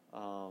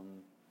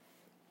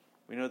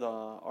 we know the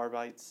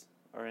Arbites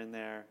are in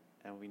there,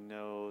 and we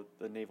know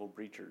the Naval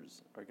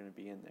Breachers are going to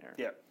be in there.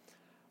 Yeah.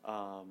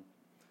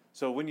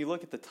 So when you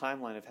look at the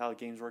timeline of how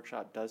Games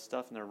Workshop does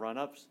stuff in their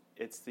run-ups,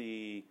 it's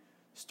the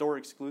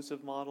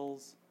store-exclusive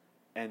models,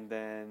 and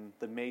then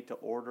the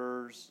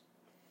made-to-orders,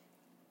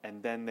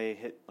 and then they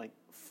hit like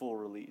full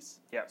release.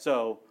 Yeah.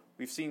 So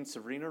we've seen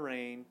Sabrina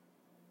Rain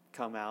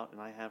come out,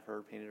 and I have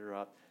her, painted her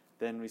up.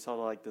 Then we saw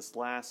like this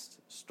last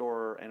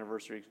store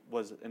anniversary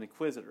was an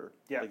Inquisitor,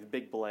 yeah, like the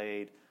big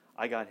blade.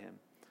 I got him.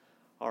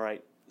 All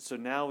right. So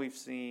now we've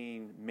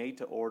seen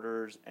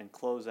made-to-orders and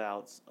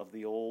closeouts of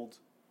the old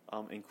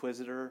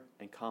Inquisitor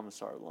and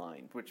Commissar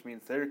line. Which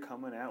means they're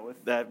coming out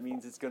with... That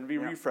means it's going to be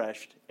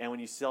refreshed. And when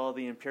you saw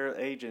the Imperial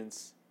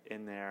agents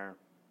in there,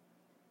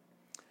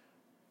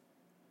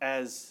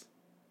 as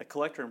a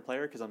collector and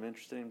player, because I'm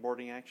interested in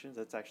boarding actions,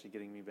 that's actually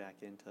getting me back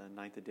into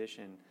 9th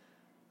edition.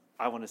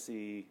 I want to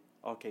see,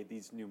 okay,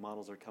 these new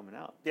models are coming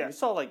out. Yeah. We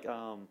saw like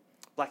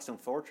Blackstone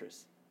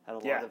Fortress had a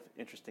lot of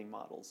interesting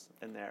models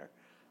in there.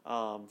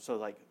 So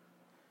like,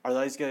 are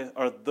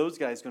those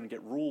guys going to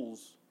get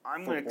rules?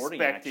 I'm for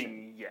boarding action?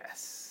 expecting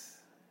yes.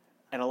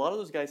 And a lot of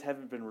those guys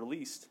haven't been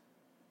released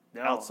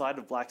outside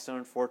of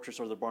Blackstone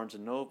Fortress or the Barnes &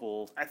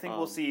 Noble. I think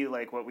we'll see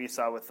like what we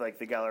saw with like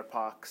the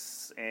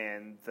Galerpox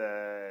and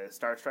the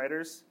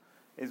Starstriders,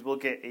 is we'll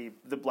get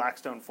the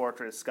Blackstone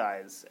Fortress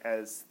guys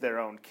as their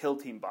own kill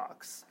team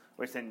box,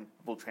 which then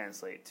will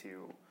translate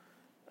to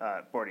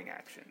boarding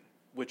action.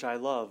 Which I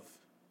love,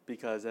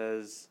 because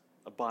as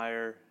a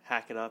buyer,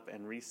 hack it up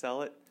and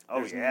resell it,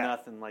 there's yeah,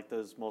 nothing like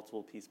those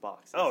multiple piece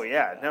boxes. Oh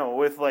yeah, no,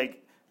 with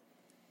like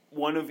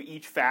one of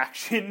each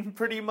faction,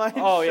 pretty much.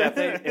 Oh yeah,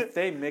 if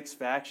they mix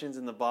factions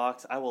in the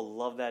box, I will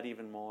love that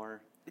even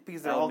more.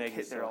 Because they're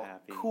all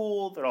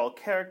cool. They're all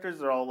characters.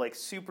 They're all like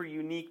super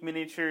unique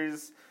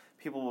miniatures.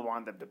 People will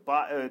want them to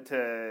buy,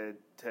 to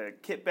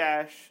kit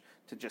bash,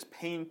 to just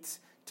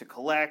paint, to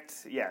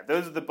collect. Yeah,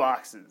 those are the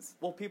boxes.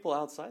 Well, people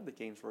outside the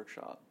Games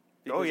Workshop.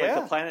 Because, oh yeah,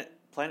 like the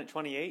Planet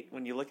 28.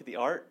 When you look at the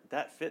art,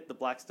 that fit the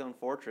Blackstone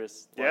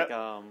Fortress. Like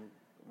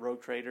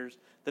Rogue Traders,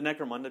 the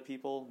Necromunda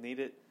people need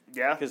it.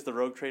 Yeah, because the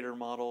Rogue Trader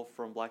model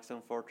from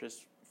Blackstone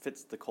Fortress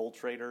fits the Cold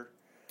Trader.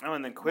 Oh,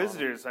 and the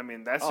Inquisitors, I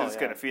mean, that's just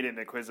going to feed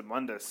into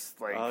Quizimundus,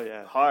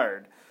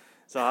 hard.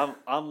 So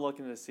I'm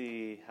looking to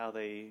see how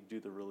they do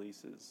the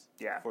releases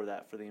for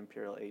the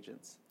Imperial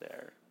agents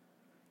there.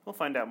 We'll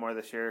find out more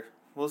this year.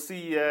 We'll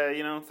see,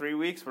 3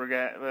 weeks,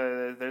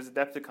 there's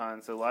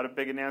Adepticon, so a lot of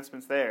big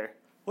announcements there.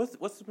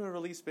 What's the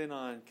release been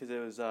on? Because it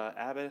was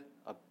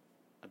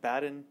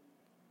Abaddon,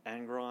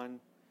 Angron,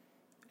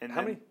 and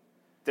how many?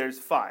 There's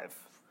 5.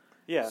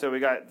 Yeah. So we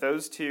got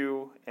those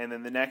 2, and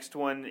then the next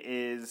one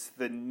is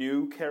the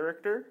new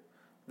character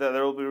that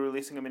they'll be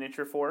releasing a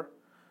miniature for.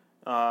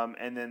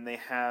 And then they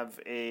have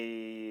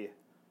I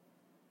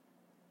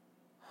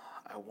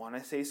want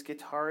to say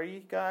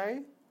Skitarii guy,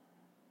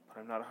 but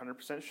I'm not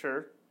 100%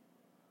 sure.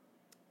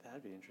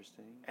 That'd be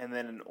interesting. And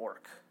then an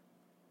orc,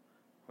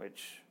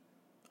 which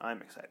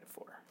I'm excited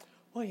for.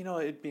 Well,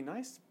 it'd be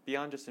nice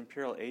beyond just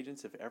Imperial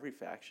agents if every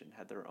faction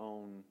had their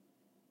own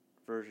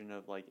version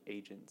of like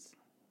agents.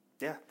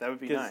 Yeah, that would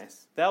be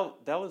nice. That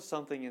was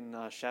something in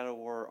Shadow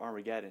War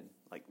Armageddon,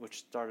 like which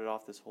started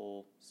off this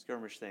whole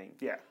skirmish thing.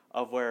 Yeah.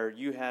 Of where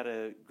you had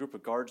a group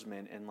of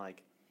guardsmen and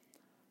like,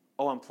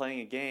 oh, I'm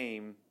playing a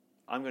game.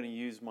 I'm going to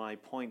use my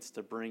points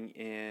to bring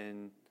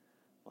in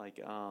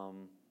like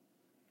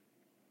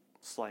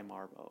Sly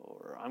Marbo,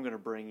 or I'm going to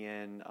bring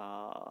in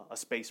a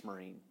Space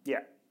Marine.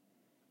 Yeah.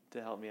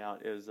 To help me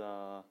out. It was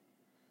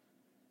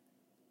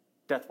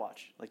Death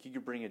Watch. Like you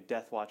could bring a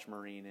Death Watch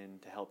Marine in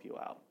to help you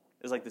out.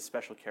 It was like the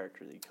special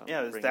character that you come.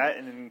 Yeah, it was that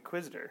and an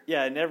Inquisitor.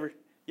 Yeah,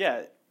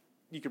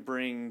 you could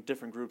bring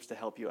different groups to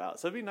help you out.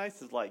 So it'd be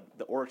nice if like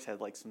the orcs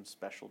had like some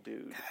special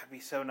dude. That'd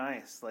be so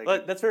nice. Like,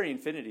 but that's very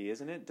Infinity,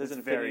 isn't it? Doesn't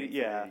Infinity?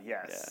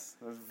 Yes,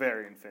 it was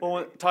very Infinity.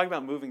 Well, talking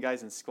about moving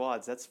guys in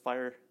squads, that's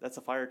fire. That's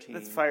a fire team.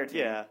 That's a fire team.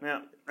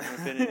 Yeah,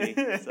 Infinity.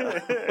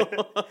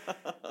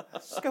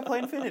 Just go play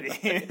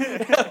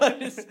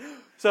Infinity.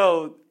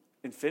 So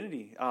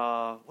Infinity.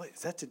 What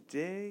is that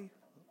today?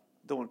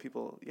 The one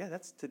people,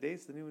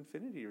 today's the new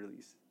Infinity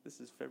release. This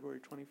is February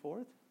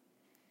 24th.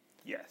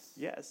 Yes.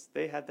 Yes,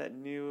 they had that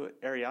new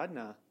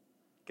Ariadna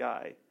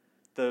guy,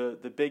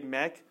 the big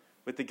mech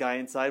with the guy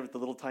inside with the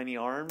little tiny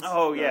arms.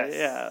 Oh yes,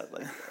 yeah.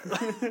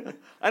 Like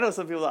I know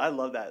some people. I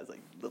love that. It's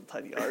like little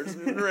tiny arms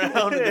moving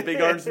around, and the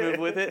big arms move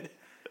with it.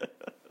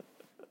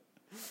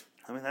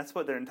 I mean, that's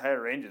what their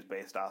entire range is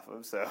based off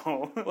of,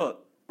 so... Well,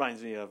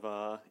 reminds me of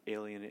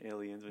Alien and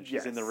Aliens when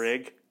she's in the Yes.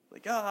 rig.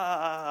 Like,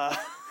 ah!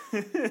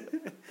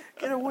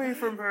 Get away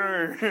from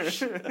her!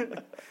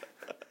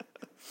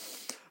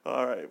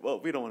 All right.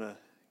 Well, we don't want to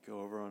go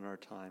over on our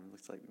time.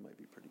 Looks like we might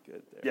be pretty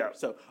good there. Yeah.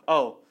 So,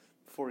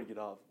 before we get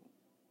off,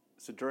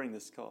 so during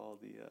this call,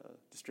 the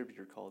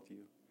distributor called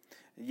you.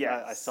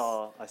 Yes.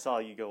 I saw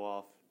you go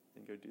off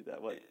and go do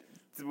that. What?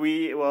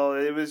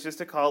 It was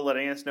just a call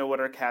letting us know what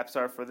our caps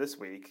are for this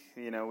week.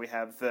 You know, we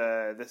have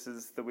this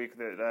is the week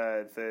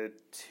that the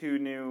 2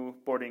 new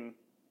boarding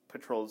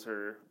patrols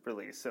are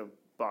released, so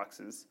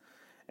boxes,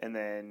 and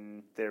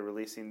then they're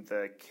releasing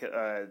the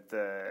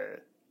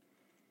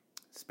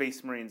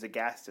Space Marines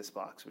Agastus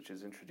box, which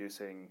is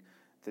introducing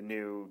the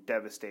new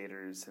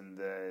Devastators and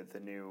the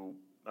new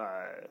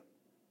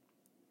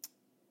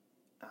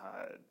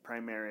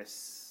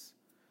Primaris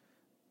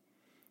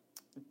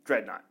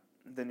Dreadnought.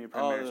 The new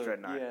Primaris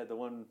Dreadnought. Yeah,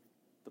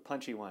 the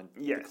punchy one.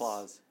 Yes. The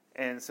claws.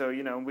 And so,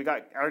 you know, we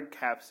got our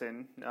caps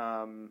in.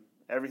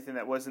 Everything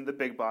that was in the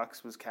big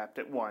box was capped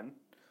at 1.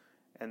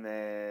 And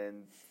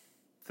then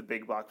the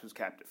big box was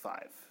capped at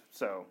 5.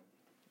 So,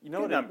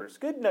 good numbers.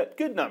 Good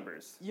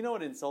numbers. You know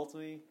what insults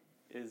me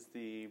is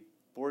the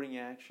boarding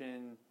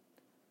action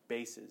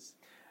bases.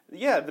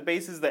 Yeah, the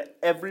bases that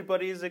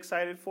everybody is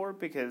excited for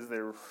because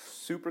they're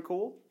super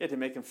cool. Yeah, to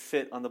make them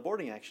fit on the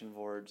boarding action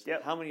boards.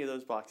 Yep. How many of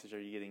those boxes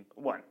are you getting?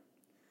 1.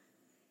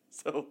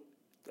 So,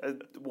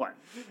 1.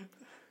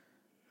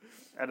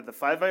 Out of the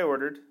 5 I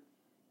ordered,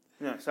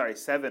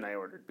 7 I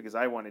ordered because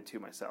I wanted 2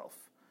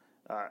 myself.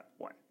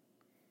 1.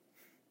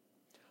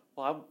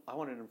 well, I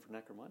wanted them for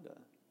Necromunda.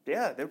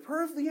 Yeah, they're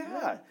perfect.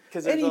 Yeah,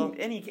 because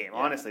any game,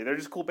 honestly, they're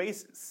just cool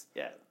bases.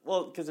 Yeah,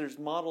 well, because there's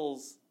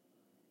models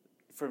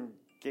from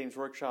Games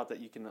Workshop that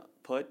you can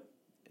put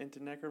into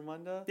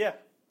Necromunda. Yeah,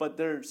 but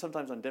they're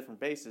sometimes on different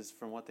bases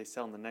from what they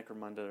sell in the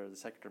Necromunda or the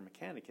Sector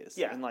Mechanicus.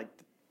 Yeah, and like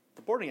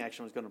the boarding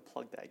action was going to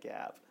plug that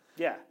gap.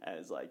 Yeah, and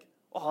it's like,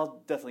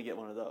 I'll definitely get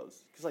one of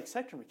those because like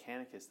Sector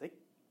Mechanicus,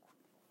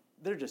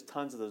 there are just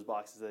tons of those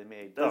boxes they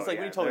made. But it's like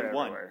when you told me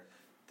one.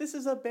 This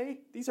is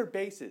these are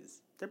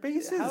bases. They're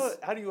bases.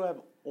 How do you have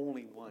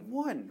only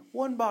one?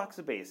 One box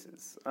of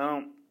bases.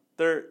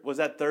 Was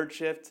that third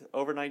shift,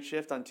 overnight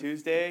shift on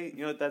Tuesday?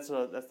 You know, that's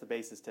the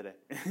bases today.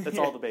 That's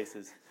all the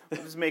bases.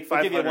 We'll just make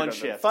 500 give you one of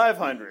them. shift.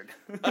 500.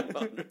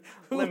 500.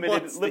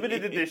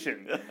 limited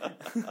edition.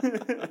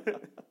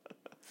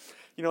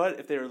 You know what?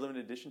 If they were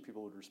limited edition,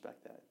 people would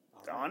respect that.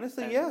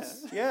 Honestly,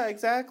 yes. Yeah,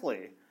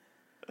 exactly.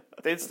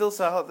 They'd still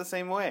sell it the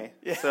same way.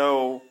 Yeah.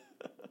 So,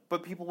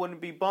 but people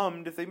wouldn't be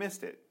bummed if they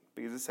missed it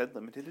because it said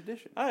limited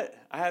edition. I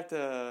have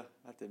to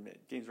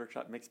admit, Games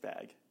Workshop mixed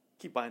bag.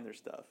 Keep buying their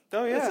stuff.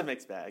 Oh yeah, it's a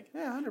mixed bag.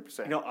 Yeah, 100%.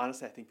 You know,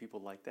 honestly, I think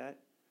people like that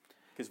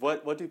because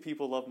what do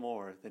people love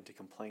more than to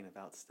complain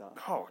about stuff?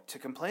 Oh, to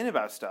complain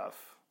about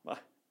stuff.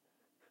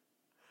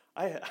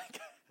 I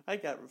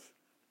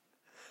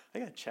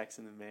got checks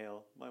in the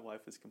mail. My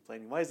wife was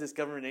complaining. Why is this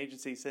government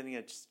agency sending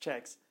us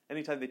checks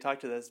anytime they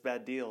talk to us?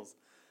 Bad deals.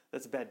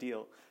 That's a bad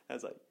deal. I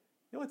was like,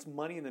 you know, it's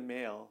money in the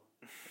mail,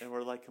 and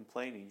we're like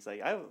complaining. It's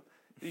like I have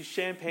these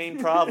champagne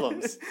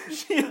problems.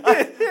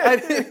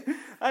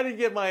 I didn't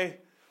get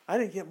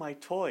my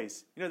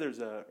toys. You know, there's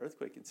an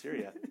earthquake in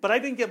Syria, but I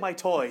didn't get my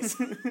toys.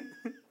 Did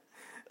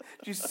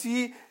you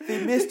see?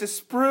 They missed a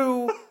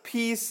sprue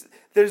piece.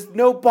 There's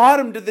no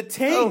bottom to the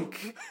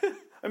tank. Oh.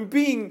 I'm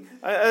being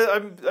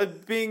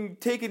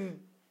taken.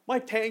 My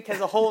tank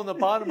has a hole in the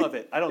bottom of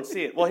it. I don't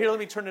see it. Well, here, let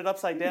me turn it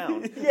upside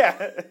down.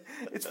 Yeah,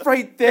 it's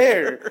right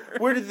there.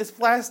 Where did this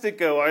plastic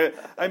go?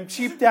 I'm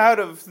cheaped out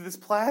of this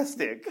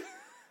plastic.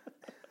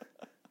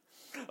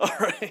 All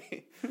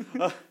right.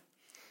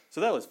 So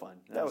that was fun.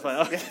 That was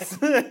fun. Yes.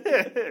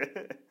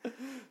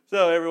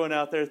 So everyone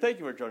out there, thank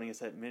you for joining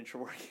us at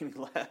Miniature Wargaming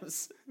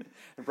Labs.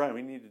 And Brian,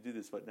 we need to do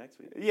this next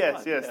week?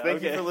 Yes.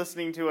 Thank you for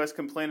listening to us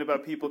complain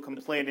about people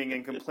complaining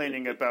and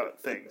complaining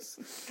about things.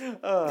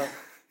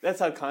 That's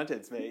how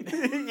content's made.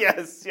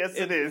 Yes,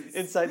 it is.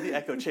 Inside the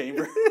echo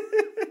chamber.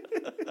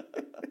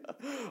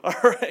 All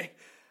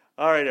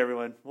right,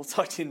 everyone. We'll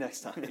talk to you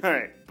next time. All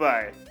right,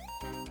 bye.